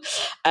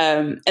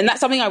 And that's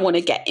something I want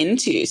to get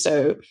into.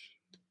 So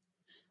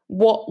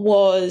what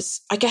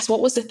was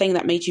the thing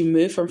that made you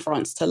move from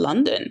France to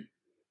London?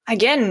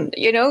 again,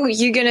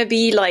 you're going to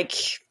be like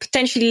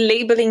potentially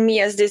labeling me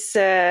as this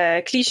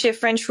cliche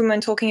French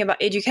woman talking about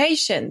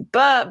education.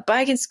 But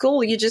back in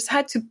school, you just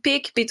had to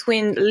pick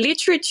between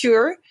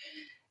literature,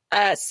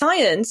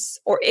 science,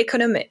 or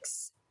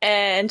economics.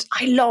 And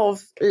I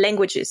love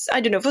languages.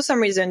 I don't know, for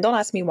some reason, don't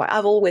ask me why.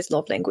 I've always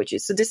loved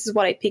languages. So this is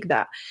what I picked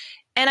that.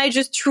 And I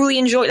just truly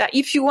enjoy that.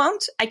 If you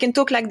want, I can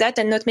talk like that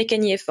and not make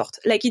any effort.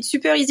 Like, it's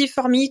super easy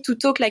for me to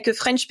talk like a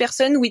French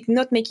person with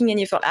not making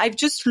any effort. I've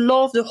just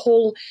loved the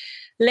whole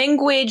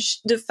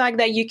language, the fact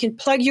that you can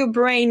plug your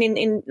brain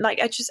in like,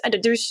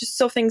 there's just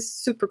something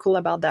super cool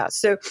about that.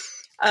 So,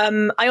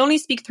 I only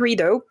speak 3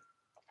 though,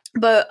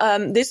 but,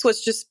 this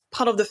was just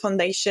part of the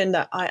foundation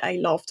that I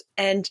loved.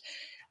 And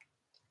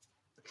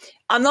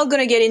I'm not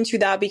going to get into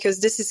that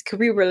because this is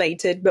career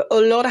related, but a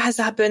lot has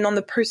happened on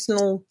the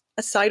personal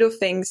side of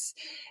things,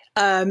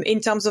 in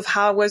terms of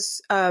how I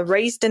was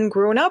raised and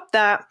grown up,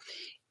 that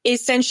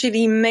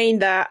essentially made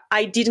that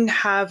I didn't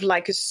have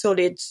like a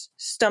solid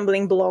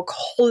stumbling block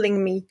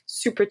holding me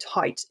super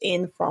tight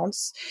in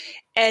France.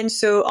 And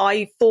so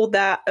I thought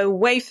that a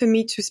way for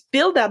me to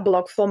build that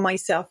block for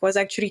myself was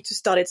actually to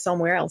start it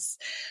somewhere else.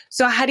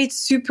 So I had it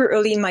super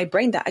early in my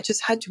brain that I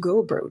just had to go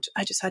abroad.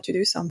 I just had to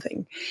do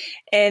something.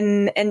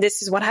 And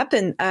this is what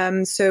happened.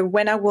 So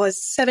when I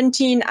was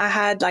 17, I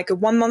had like a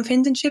 1-month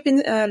internship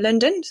in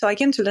London. So I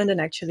came to London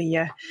actually,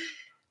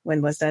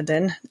 when was that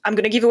then? I'm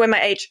going to give away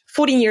my age,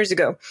 14 years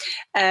ago.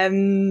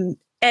 And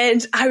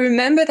I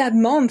remember that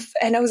month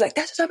and I was like,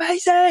 that's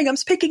amazing. I'm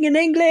speaking in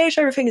English.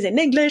 Everything is in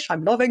English.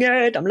 I'm loving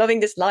it. I'm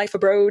loving this life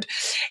abroad.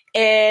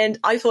 And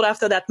I thought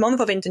after that month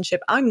of internship,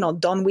 I'm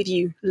not done with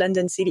you,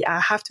 London City. I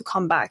have to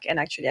come back. And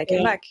actually I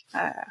came back.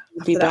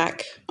 Be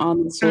back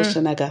on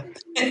Schwarzenegger.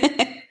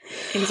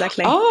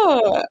 Exactly.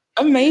 Oh,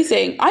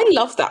 amazing. I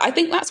love that. I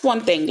think that's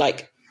one thing,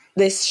 like,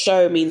 this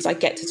show means I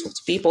get to talk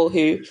to people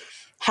who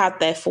had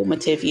their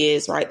formative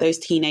years, right? Those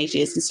teenage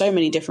years in so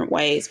many different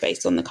ways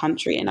based on the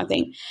country. And I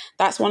think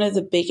that's one of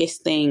the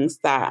biggest things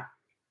that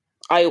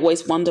I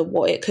always wonder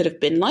what it could have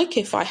been like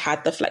if I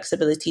had the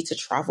flexibility to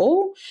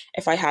travel,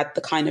 if I had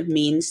the kind of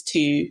means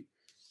to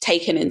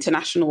take an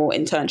international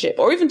internship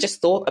or even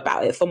just thought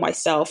about it for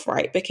myself,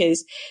 right?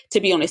 Because to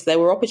be honest, there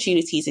were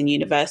opportunities in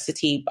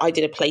university. I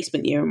did a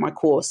placement year in my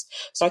course,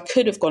 so I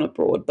could have gone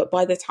abroad. But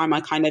by the time I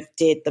kind of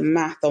did the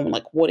math on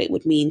like what it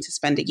would mean to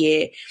spend a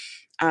year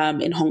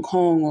in Hong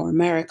Kong or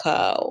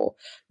America or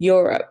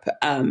Europe.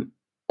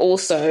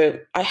 Also,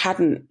 I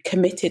hadn't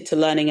committed to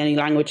learning any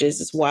languages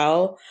as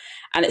well.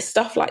 And it's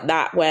stuff like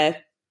that where,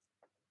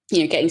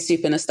 getting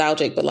super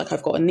nostalgic, but like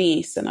I've got a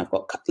niece and I've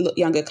got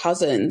younger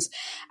cousins.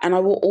 And I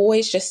will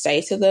always just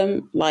say to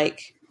them,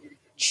 like,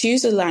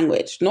 choose a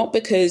language, not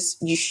because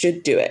you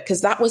should do it,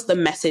 because that was the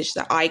message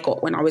that I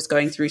got when I was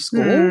going through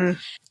school.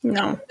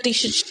 No. Everybody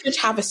should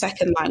have a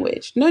second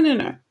language.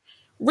 No.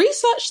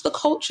 Research the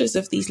cultures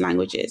of these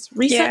languages.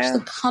 Research the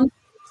countries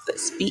that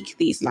speak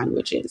these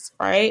languages,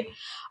 right?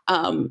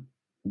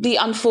 The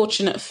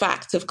unfortunate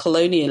fact of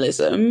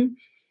colonialism,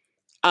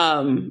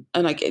 and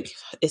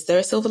is there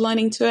a silver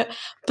lining to it?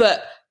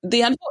 But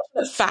the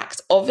unfortunate fact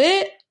of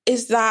it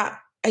is that,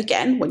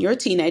 again, when you're a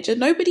teenager,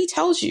 nobody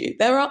tells you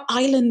there are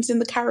islands in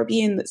the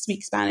Caribbean that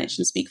speak Spanish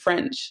and speak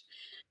French,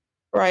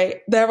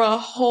 right? There are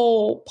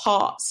whole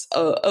parts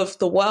of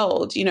the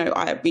world.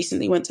 I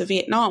recently went to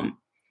Vietnam.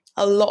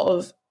 A lot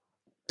of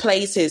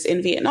places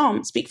in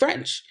Vietnam speak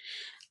French.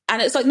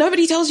 And it's like,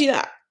 nobody tells you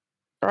that,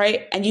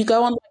 right? And you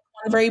go on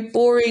one very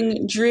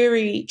boring,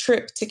 dreary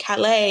trip to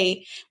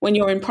Calais when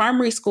you're in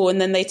primary school,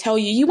 and then they tell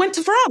you, you went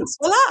to France.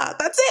 Voila,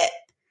 that's it.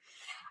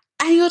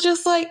 And you're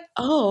just like,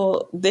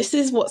 oh, this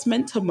is what's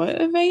meant to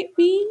motivate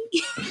me?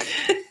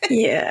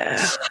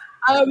 Yeah.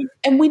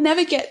 And we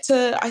never got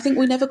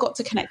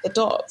to connect the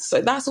dots.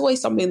 So that's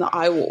always something that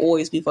I will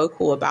always be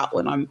vocal about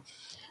when I'm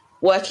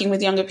working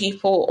with younger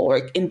people,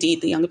 or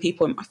indeed the younger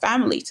people in my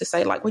family, to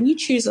say, like, when you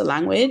choose a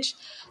language,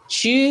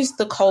 choose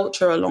the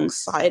culture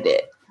alongside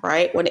it,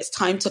 right? When it's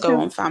time to go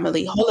on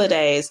family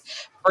holidays,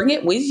 bring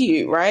it with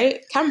you,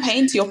 right?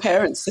 Campaign to your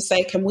parents to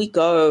say, can we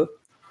go?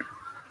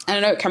 I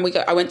don't know, can we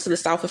go? I went to the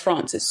south of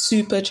France. It's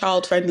super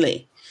child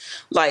friendly.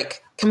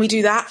 Like, can we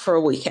do that for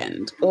a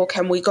weekend? Or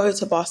can we go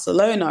to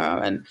Barcelona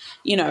and,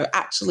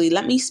 actually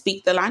let me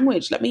speak the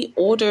language. Let me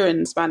order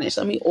in Spanish.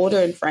 Let me order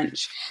in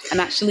French,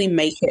 and actually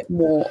make it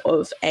more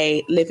of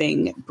a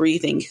living,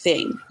 breathing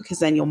thing, because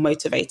then you're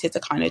motivated to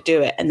kind of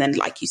do it. And then,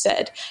 like you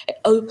said, it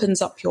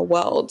opens up your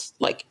world,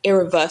 like,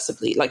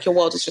 irreversibly. Like, your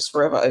world is just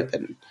forever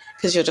open,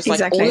 because you're just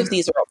like, all of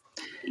these are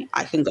options.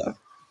 I can go.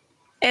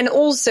 And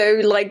also,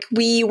 like,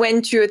 we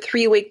went to a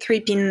 3-week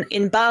trip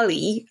in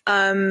Bali,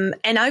 and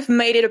I've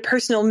made it a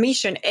personal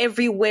mission.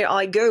 Everywhere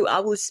I go,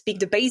 I will speak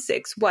the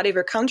basics,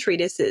 whatever country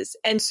this is.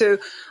 And so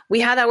we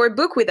had our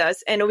book with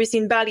us. And obviously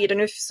in Bali, I don't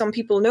know if some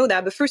people know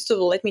that, but first of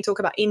all, let me talk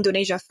about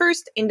Indonesia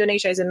first.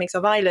 Indonesia is a mix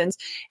of islands,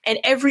 and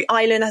every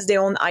island has their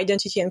own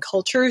identity and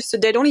culture. So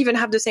they don't even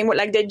have the same word.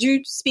 Like, they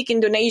do speak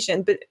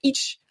Indonesian, but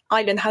each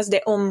island has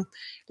their own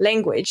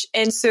language.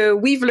 And so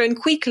we've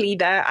learned quickly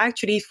that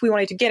actually, if we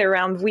wanted to get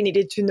around, we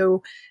needed to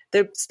know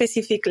the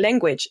specific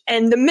language.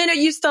 And the minute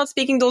you start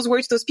speaking those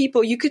words, those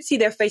people, you could see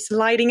their face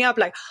lighting up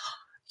like,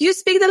 you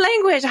speak the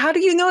language. How do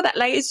you know that?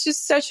 Like, it's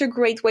just such a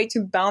great way to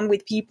bond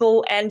with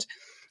people. And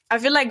I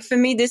feel like for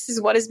me, this is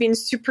what has been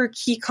super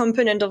key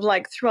component of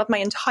like throughout my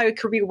entire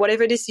career,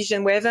 whatever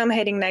decision, wherever I'm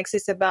heading next,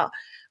 is about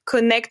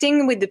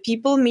connecting with the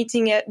people,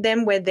 meeting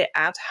them where they're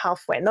at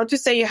halfway. Not to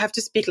say you have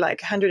to speak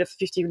like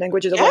 150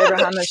 languages or whatever,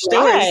 how much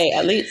there is.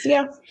 At least,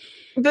 yeah.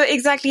 But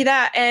exactly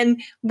that. And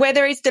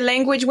whether it's the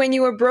language when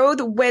you're abroad,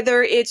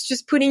 whether it's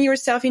just putting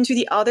yourself into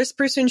the other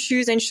person's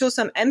shoes and show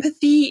some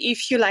empathy,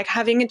 if you're like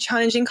having a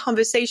challenging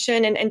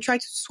conversation and try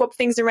to swap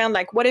things around,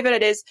 like whatever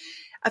it is,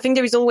 I think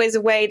there is always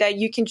a way that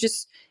you can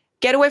just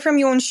get away from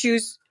your own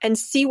shoes and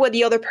see what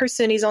the other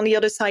person is on the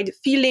other side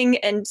feeling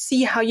and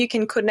see how you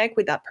can connect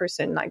with that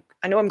person. Like,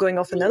 I know I'm going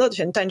off another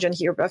tangent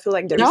here, but I feel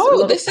like there's a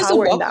lot of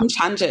power in that. Welcome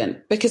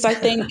tangent, because I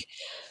think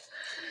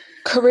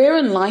career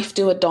and life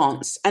do a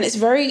dance, and it's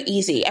very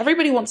easy.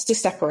 Everybody wants to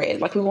separate.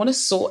 Like, we want to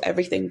sort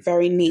everything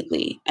very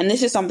neatly. And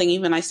this is something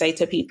even I say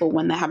to people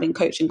when they're having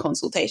coaching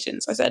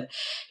consultations. I said,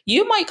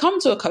 you might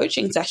come to a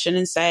coaching session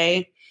and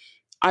say,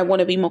 I want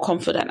to be more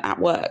confident at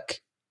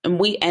work. And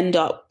we end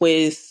up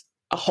with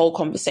a whole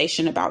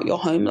conversation about your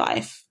home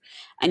life,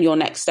 and your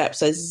next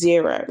steps are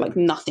zero, like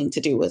nothing to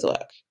do with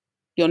work.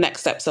 Your next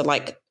steps are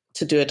like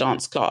to do a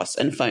dance class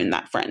and phone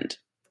that friend.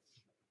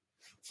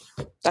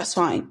 That's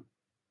fine.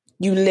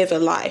 You live a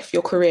life.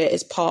 Your career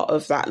is part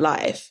of that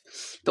life,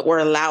 but we're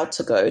allowed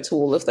to go to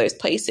all of those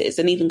places.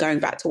 And even going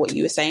back to what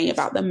you were saying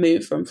about the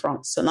move from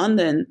France to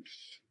London,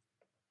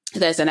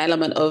 there's an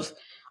element of,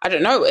 I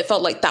don't know, it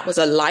felt like that was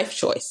a life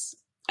choice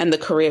and the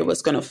career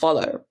was going to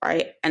follow,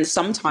 right? And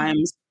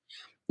sometimes,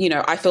 you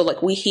know, I feel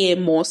like we hear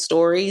more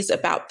stories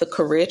about the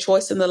career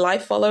choice and the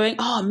life following.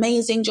 Oh,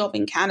 amazing job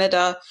in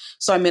Canada,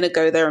 so I'm going to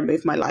go there and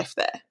move my life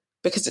there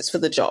because it's for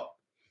the job,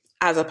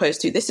 as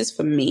opposed to this is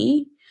for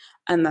me,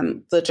 and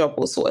then the job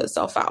will sort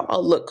itself out.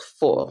 I'll look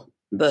for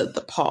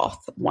the path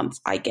once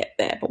I get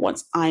there, but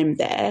once I'm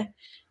there,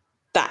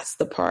 that's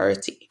the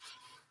priority.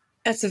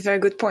 That's a very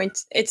good point.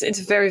 It's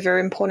a very,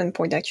 very important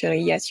point, actually.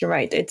 Yes, you're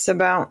right. It's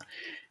about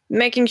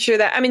making sure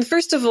that, I mean,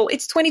 first of all,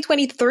 it's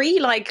 2023,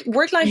 like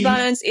work-life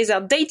balance is a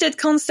dated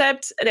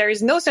concept. There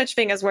is no such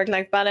thing as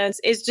work-life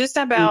balance. It's just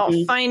about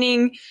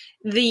finding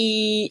I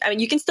mean,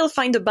 you can still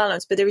find the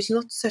balance, but there is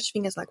not such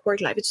thing as like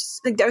work-life. It's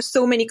just like there are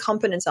so many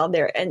components out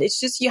there, and it's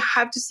just, you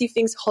have to see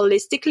things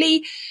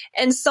holistically.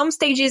 And some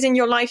stages in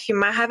your life, you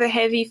might have a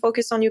heavy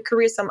focus on your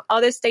career. Some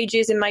other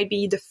stages, it might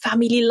be the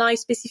family life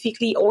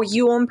specifically, or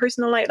your own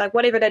personal life, like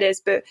whatever that is.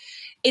 But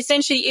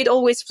essentially, it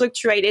always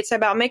fluctuates. It's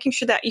about making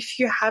sure that if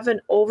you have an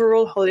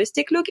overall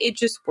holistic look, it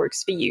just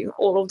works for you,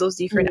 all of those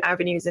different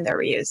avenues and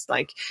areas.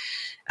 Like,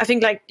 I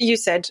think, like you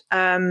said,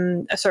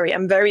 sorry,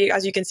 I'm very,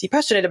 as you can see,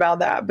 passionate about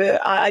that, but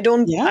I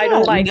don't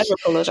like, never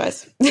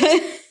apologize.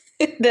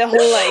 The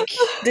whole, like,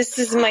 this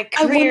is my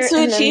career. I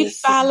want to achieve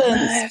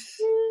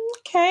balance.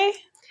 Okay.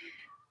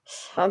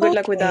 Well, good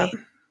luck with that.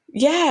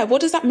 Yeah.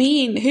 What does that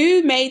mean?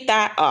 Who made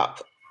that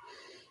up?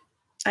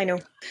 I know.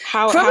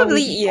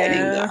 Probably,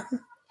 yeah.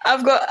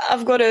 I've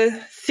got a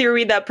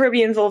theory that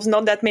probably involves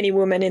not that many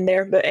women in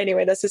there, but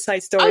anyway, that's a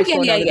side story.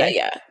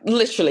 Yeah.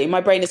 Literally,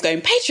 my brain is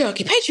going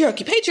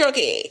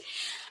patriarchy.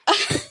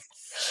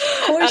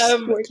 Of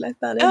course, work-life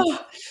balance.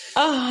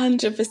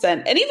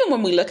 100%. And even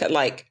when we look at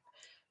like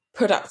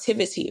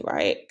productivity,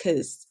 right?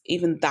 Because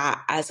even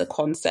that as a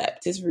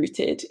concept is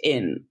rooted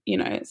in, you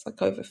know, it's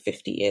like over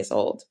 50 years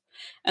old,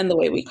 and the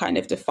way we kind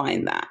of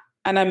define that.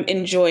 And I'm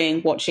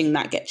enjoying watching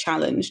that get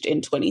challenged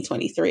in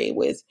 2023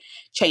 with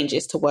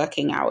changes to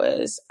working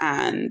hours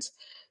and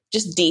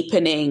just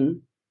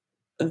deepening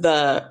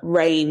the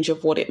range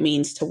of what it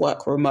means to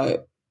work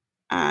remote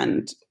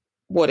and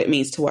what it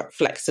means to work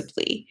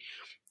flexibly.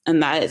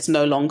 And that it's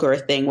no longer a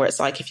thing where it's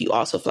like, if you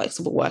ask for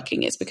flexible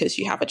working, it's because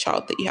you have a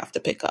child that you have to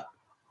pick up.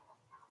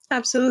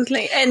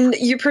 Absolutely. And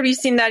you've probably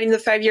seen that in the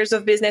 5 years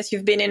of business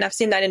you've been in. I've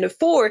seen that in the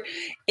 4,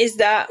 is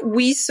that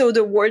we saw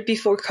the world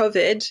before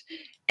COVID.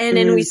 And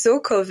then we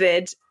saw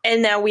COVID,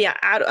 and now we are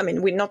out. I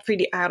mean, we're not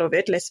really out of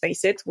it. Let's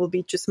face it. We'll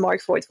be just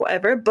marked for it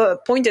forever.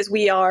 But point is,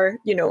 we are,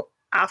 you know,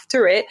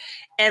 after it,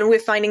 and we're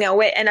finding our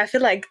way. And I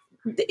feel like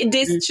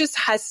this just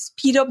has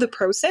speed up the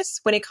process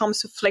when it comes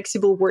to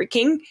flexible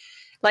working.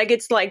 Like,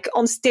 it's like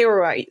on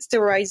steroids,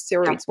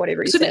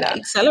 whatever you say. An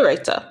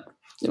accelerator.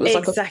 It was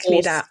exactly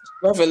like a that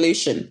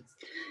revolution.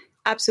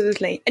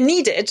 Absolutely. And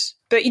needed,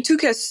 but it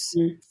took us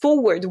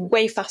forward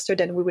way faster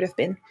than we would have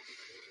been.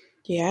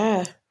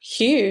 Yeah,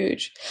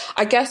 huge.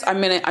 I guess I'm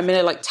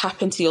gonna like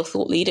tap into your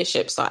thought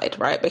leadership side,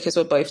 right? Because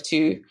we're both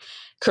two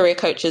career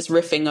coaches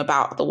riffing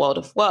about the world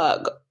of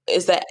work.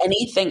 Is there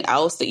anything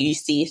else that you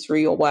see through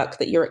your work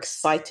that you're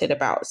excited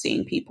about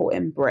seeing people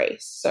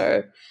embrace?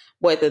 So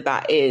whether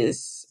that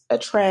is a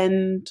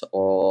trend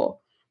or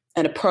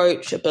an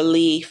approach, a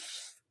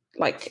belief,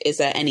 like, is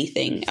there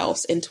anything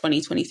else in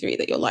 2023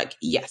 that you're like,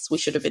 yes, we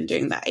should have been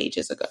doing that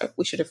ages ago.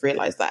 We should have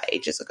realized that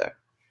ages ago.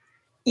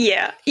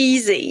 Yeah,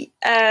 easy.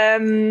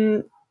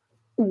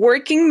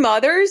 working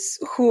mothers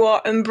who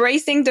are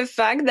embracing the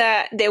fact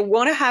that they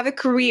want to have a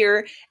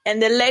career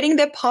and they're letting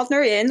their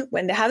partner in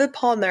when they have a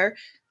partner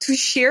to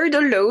share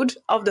the load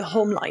of the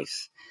home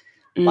life.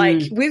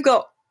 Like, we've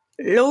got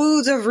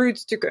loads of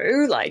routes to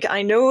go. Like,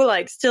 I know,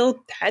 like,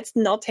 still that's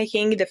not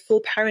taking the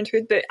full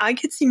parenthood, but I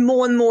could see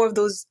more and more of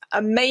those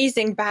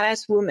amazing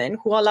badass women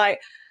who are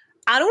like,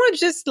 I don't want to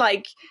just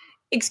like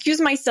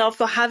excuse myself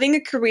for having a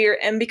career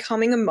and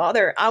becoming a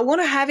mother. I want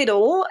to have it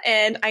all,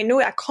 and I know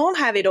I can't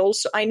have it all,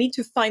 so I need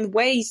to find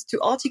ways to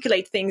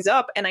articulate things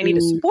up, and I need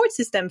a support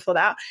system for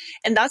that.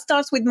 And that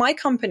starts with my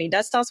company.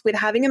 That starts with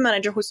having a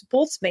manager who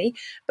supports me,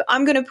 but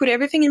I'm going to put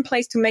everything in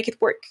place to make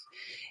it work.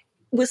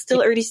 We're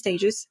still early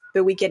stages,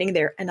 but we're getting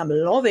there, and I'm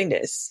loving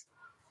this.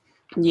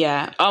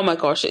 Yeah. Oh my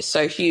gosh, it's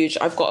so huge.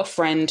 I've got a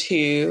friend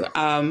who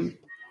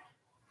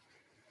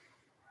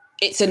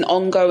it's an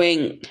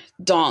ongoing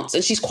dance,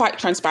 and she's quite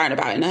transparent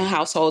about it in her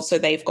household. So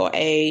they've got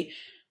is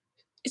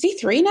he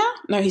 3 now?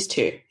 No, he's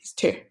 2. He's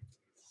 2.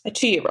 A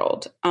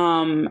 2-year-old.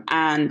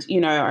 And, you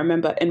know, I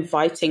remember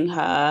inviting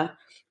her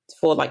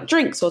for like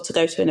drinks or to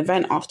go to an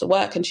event after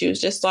work. And she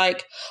was just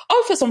like,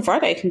 oh, if it's on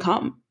Friday, I can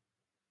come.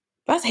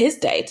 That's his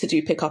day to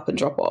do pick up and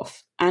drop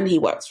off. And he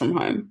works from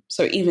home.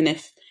 So even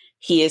if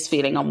he is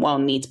feeling unwell,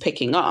 needs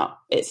picking up,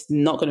 it's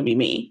not going to be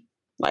me.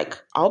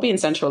 Like, I'll be in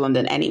central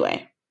London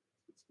anyway,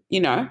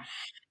 you know,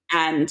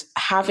 and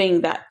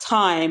having that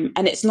time.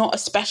 And it's not a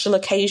special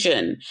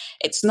occasion.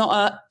 It's not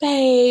a,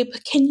 babe,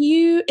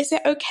 is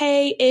it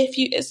okay if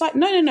you, it's like,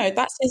 no,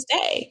 that's his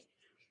day.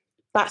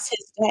 That's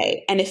his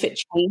day. And if it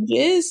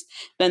changes,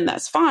 then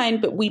that's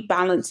fine. But we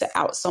balance it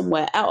out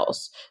somewhere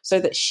else so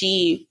that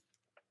she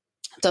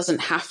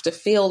doesn't have to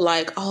feel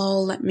like,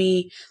 oh, let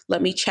me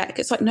check.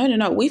 It's like,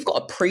 no. We've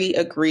got a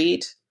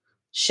pre-agreed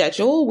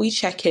schedule. We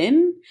check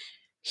in.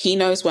 He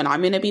knows when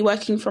I'm going to be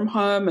working from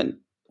home, and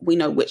we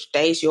know which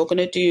days you're going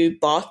to do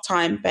bath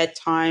time,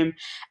 bedtime,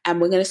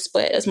 and we're going to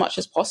split as much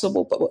as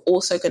possible. But we're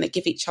also going to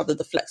give each other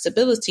the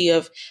flexibility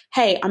of,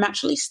 hey, I'm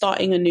actually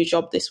starting a new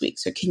job this week.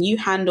 So can you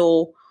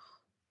handle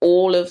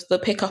all of the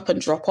pick up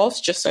and drop offs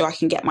just so I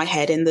can get my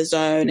head in the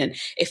zone? And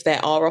if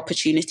there are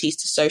opportunities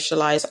to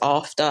socialize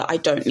after, I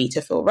don't need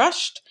to feel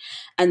rushed.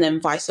 And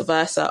then vice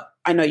versa.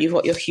 I know you've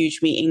got your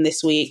huge meeting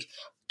this week.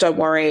 Don't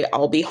worry,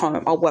 I'll be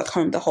home. I'll work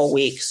home the whole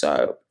week.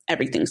 So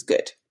everything's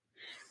good.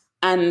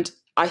 And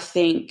I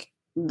think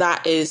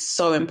that is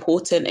so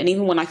important. And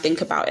even when I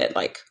think about it,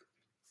 like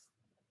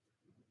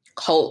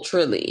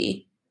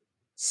culturally,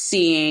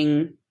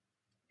 seeing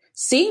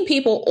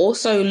people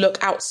also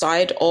look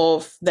outside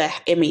of their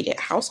immediate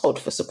household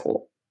for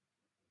support,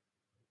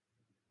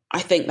 I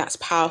think that's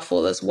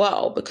powerful as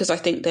well, because I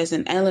think there's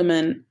an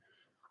element.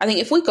 I think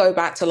if we go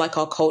back to like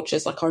our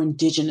cultures, like our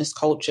indigenous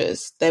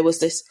cultures, there was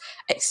this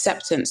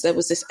acceptance, there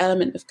was this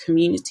element of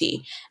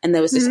community, and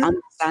there was this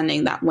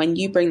understanding that when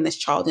you bring this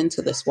child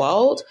into this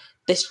world,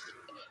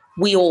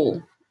 we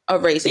all are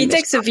raising. It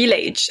takes a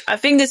village. I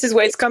think this is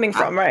where it's coming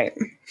from, right?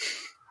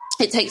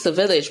 It takes a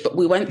village, but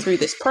we went through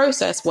this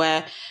process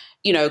where,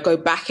 you know, go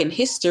back in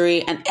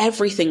history and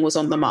everything was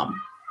on the mum.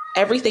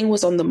 Everything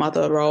was on the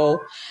mother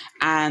role,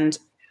 and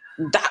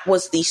that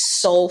was the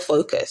sole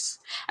focus.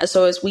 And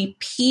so as we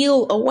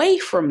peel away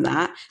from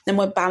that, then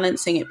we're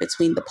balancing it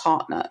between the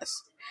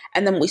partners.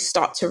 And then we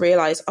start to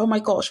realize, oh my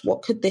gosh,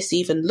 what could this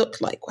even look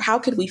like? How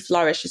could we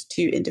flourish as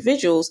two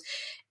individuals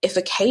if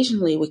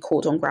occasionally we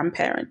called on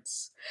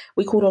grandparents?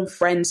 We called on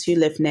friends who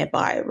live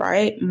nearby,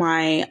 right?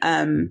 My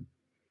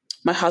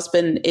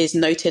husband is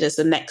noted as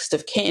the next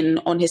of kin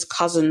on his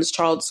cousin's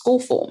child's school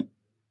form,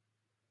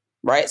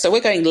 right? So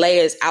we're going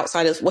layers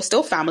outside of, we're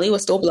still family, we're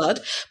still blood,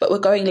 but we're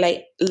going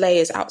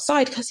layers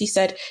outside, because he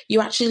said,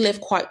 you actually live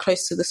quite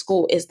close to the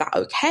school. Is that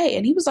okay?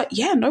 And he was like,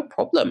 yeah, no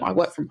problem. I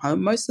work from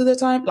home most of the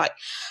time. Like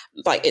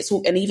it's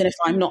all, and even if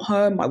I'm not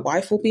home, my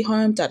wife will be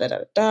home,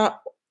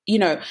 you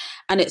know,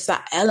 and it's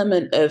that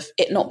element of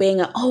it not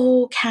being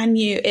can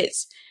you?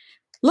 It's,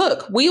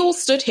 look, we all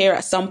stood here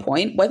at some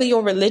point, whether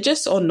you're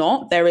religious or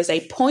not, there is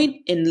a point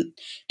in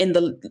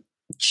the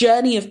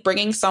journey of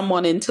bringing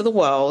someone into the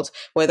world,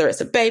 whether it's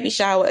a baby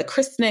shower, a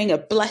christening, a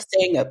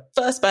blessing, a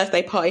first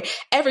birthday party,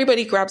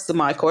 everybody grabs the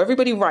mic or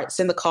everybody writes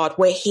in the card,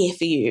 we're here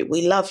for you.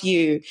 We love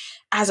you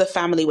as a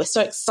family. We're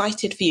so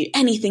excited for you.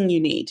 Anything you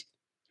need.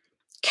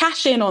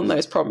 Cash in on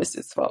those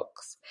promises,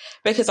 folks,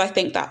 because I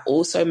think that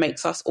also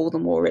makes us all the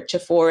more richer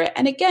for it.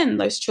 And again,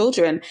 those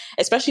children,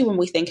 especially when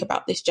we think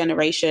about this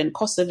generation,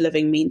 cost of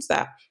living means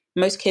that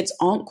most kids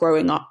aren't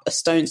growing up a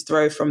stone's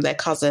throw from their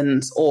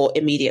cousins or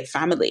immediate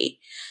family.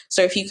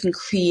 So if you can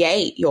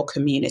create your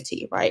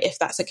community, right? If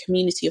that's a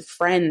community of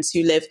friends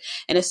who live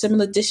in a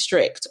similar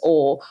district,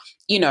 or,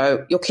 you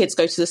know, your kids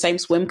go to the same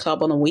swim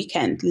club on a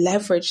weekend,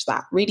 leverage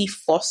that, really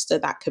foster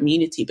that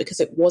community,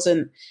 because it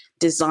wasn't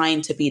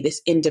designed to be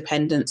this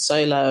independent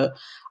solo,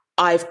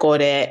 I've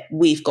got it,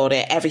 we've got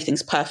it,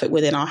 everything's perfect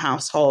within our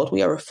household.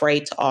 We are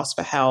afraid to ask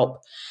for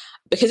help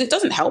because it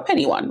doesn't help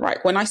anyone, right?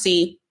 When I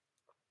see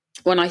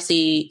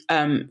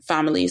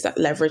families that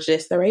leverage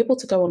this, they're able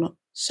to go on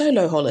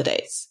solo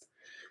holidays.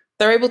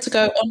 They're able to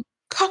go on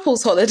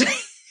couples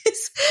holidays.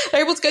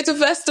 They're able to go to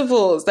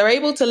festivals. They're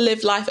able to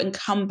live life and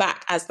come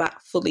back as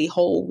that fully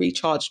whole,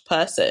 recharged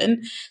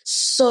person.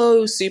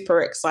 So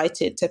super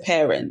excited to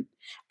parent,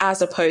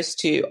 as opposed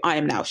to I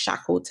am now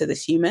shackled to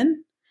this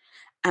human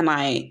and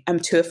I am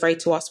too afraid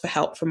to ask for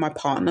help from my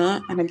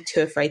partner and I'm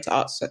too afraid to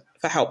ask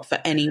for help for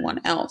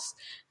anyone else.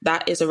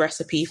 That is a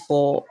recipe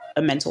for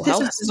a mental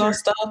health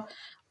disaster,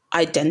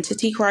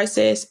 identity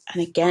crisis.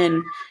 And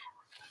again,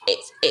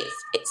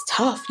 it's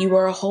tough. You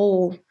were a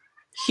whole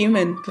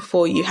human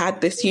before you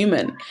had this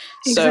human.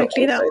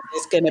 Exactly. So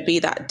there's going to be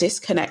that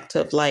disconnect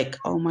of like,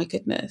 oh my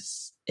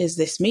goodness, is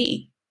this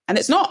me? And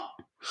it's not.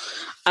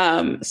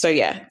 So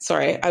yeah,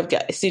 sorry.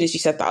 As soon as you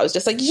said that, I was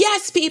just like,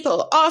 yes,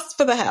 people, ask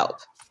for the help.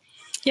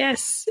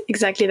 Yes,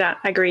 exactly that.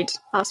 Agreed.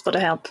 Ask for the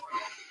help.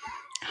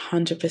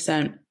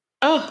 100%.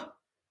 Oh,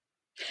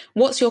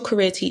 what's your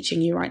career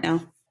teaching you right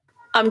now?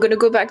 I'm going to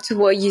go back to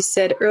what you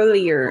said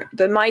earlier,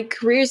 but my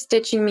career is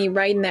teaching me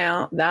right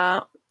now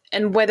that,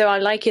 and whether I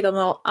like it or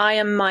not, I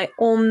am my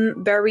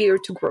own barrier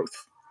to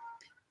growth,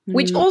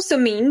 which also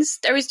means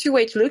there is two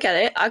ways to look at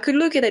it. I could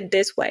look at it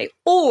this way,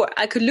 or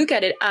I could look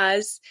at it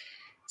as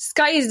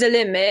sky is the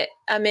limit.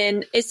 I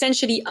mean,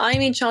 essentially,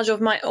 I'm in charge of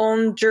my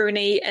own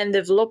journey and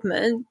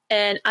development,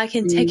 and I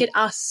can take it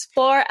as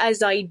far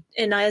as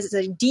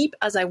as deep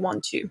as I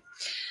want to.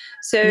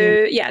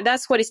 So yeah,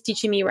 that's what it's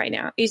teaching me right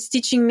now. It's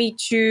teaching me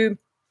to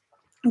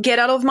get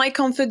out of my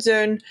comfort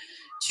zone,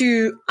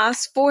 to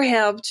ask for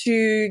help,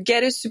 to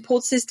get a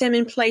support system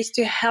in place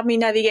to help me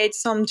navigate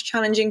some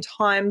challenging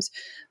times.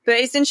 But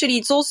essentially,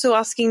 it's also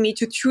asking me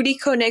to truly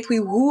connect with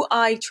who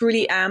I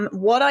truly am,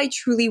 what I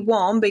truly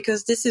want,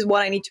 because this is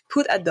what I need to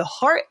put at the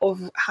heart of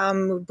how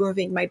I'm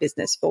moving my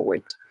business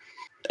forward.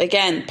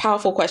 Again,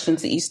 powerful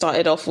questions that you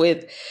started off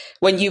with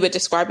when you were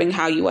describing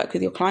how you work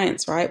with your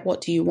clients, right? What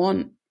do you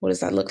want? What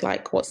does that look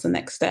like? What's the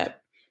next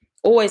step?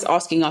 Always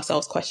asking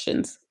ourselves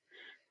questions.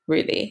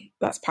 Really,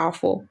 that's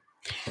powerful.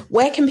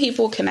 Where can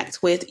people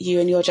connect with you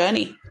and your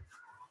journey?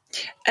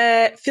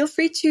 Feel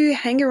free to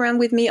hang around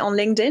with me on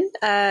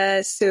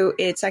LinkedIn. So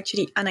it's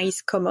actually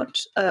Anaïs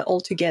Comot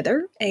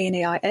altogether,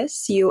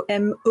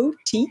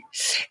 ANAISCOMOT.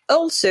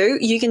 Also,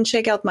 you can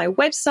check out my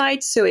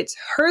website. So it's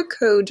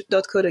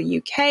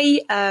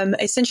hercode.co.uk.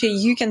 Essentially,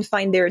 you can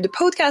find there the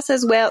podcast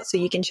as well. So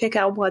you can check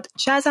out what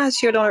Jazz has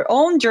shared on her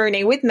own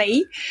journey with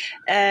me.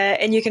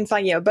 And you can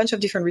find a bunch of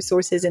different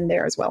resources in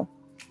there as well.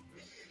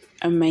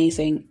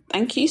 Amazing.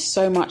 Thank you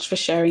so much for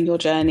sharing your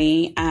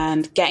journey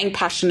and getting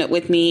passionate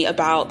with me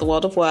about the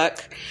world of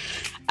work.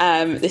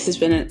 This has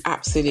been an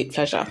absolute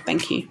pleasure.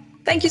 Thank you.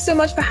 Thank you so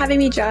much for having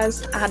me,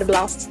 Jazz. I had a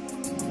blast.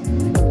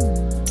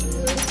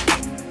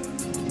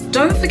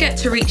 Don't forget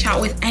to reach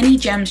out with any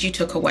gems you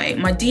took away.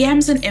 My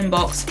DMs and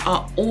inbox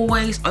are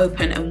always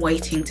open and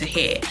waiting to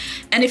hear.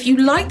 And if you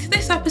liked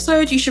this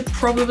episode, you should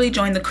probably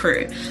join the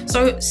crew.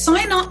 So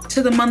sign up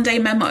to the Monday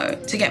Memo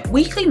to get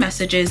weekly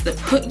messages that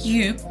put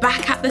you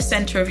back at the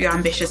center of your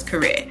ambitious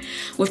career.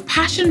 With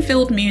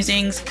passion-filled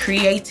musings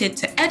created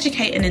to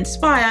educate and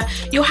inspire,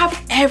 you'll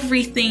have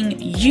everything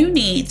you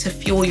need to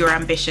fuel your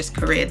ambitious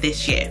career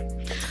this year.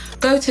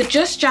 Go to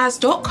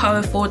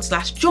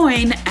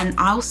justjazz.co/join and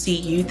I'll see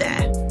you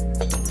there.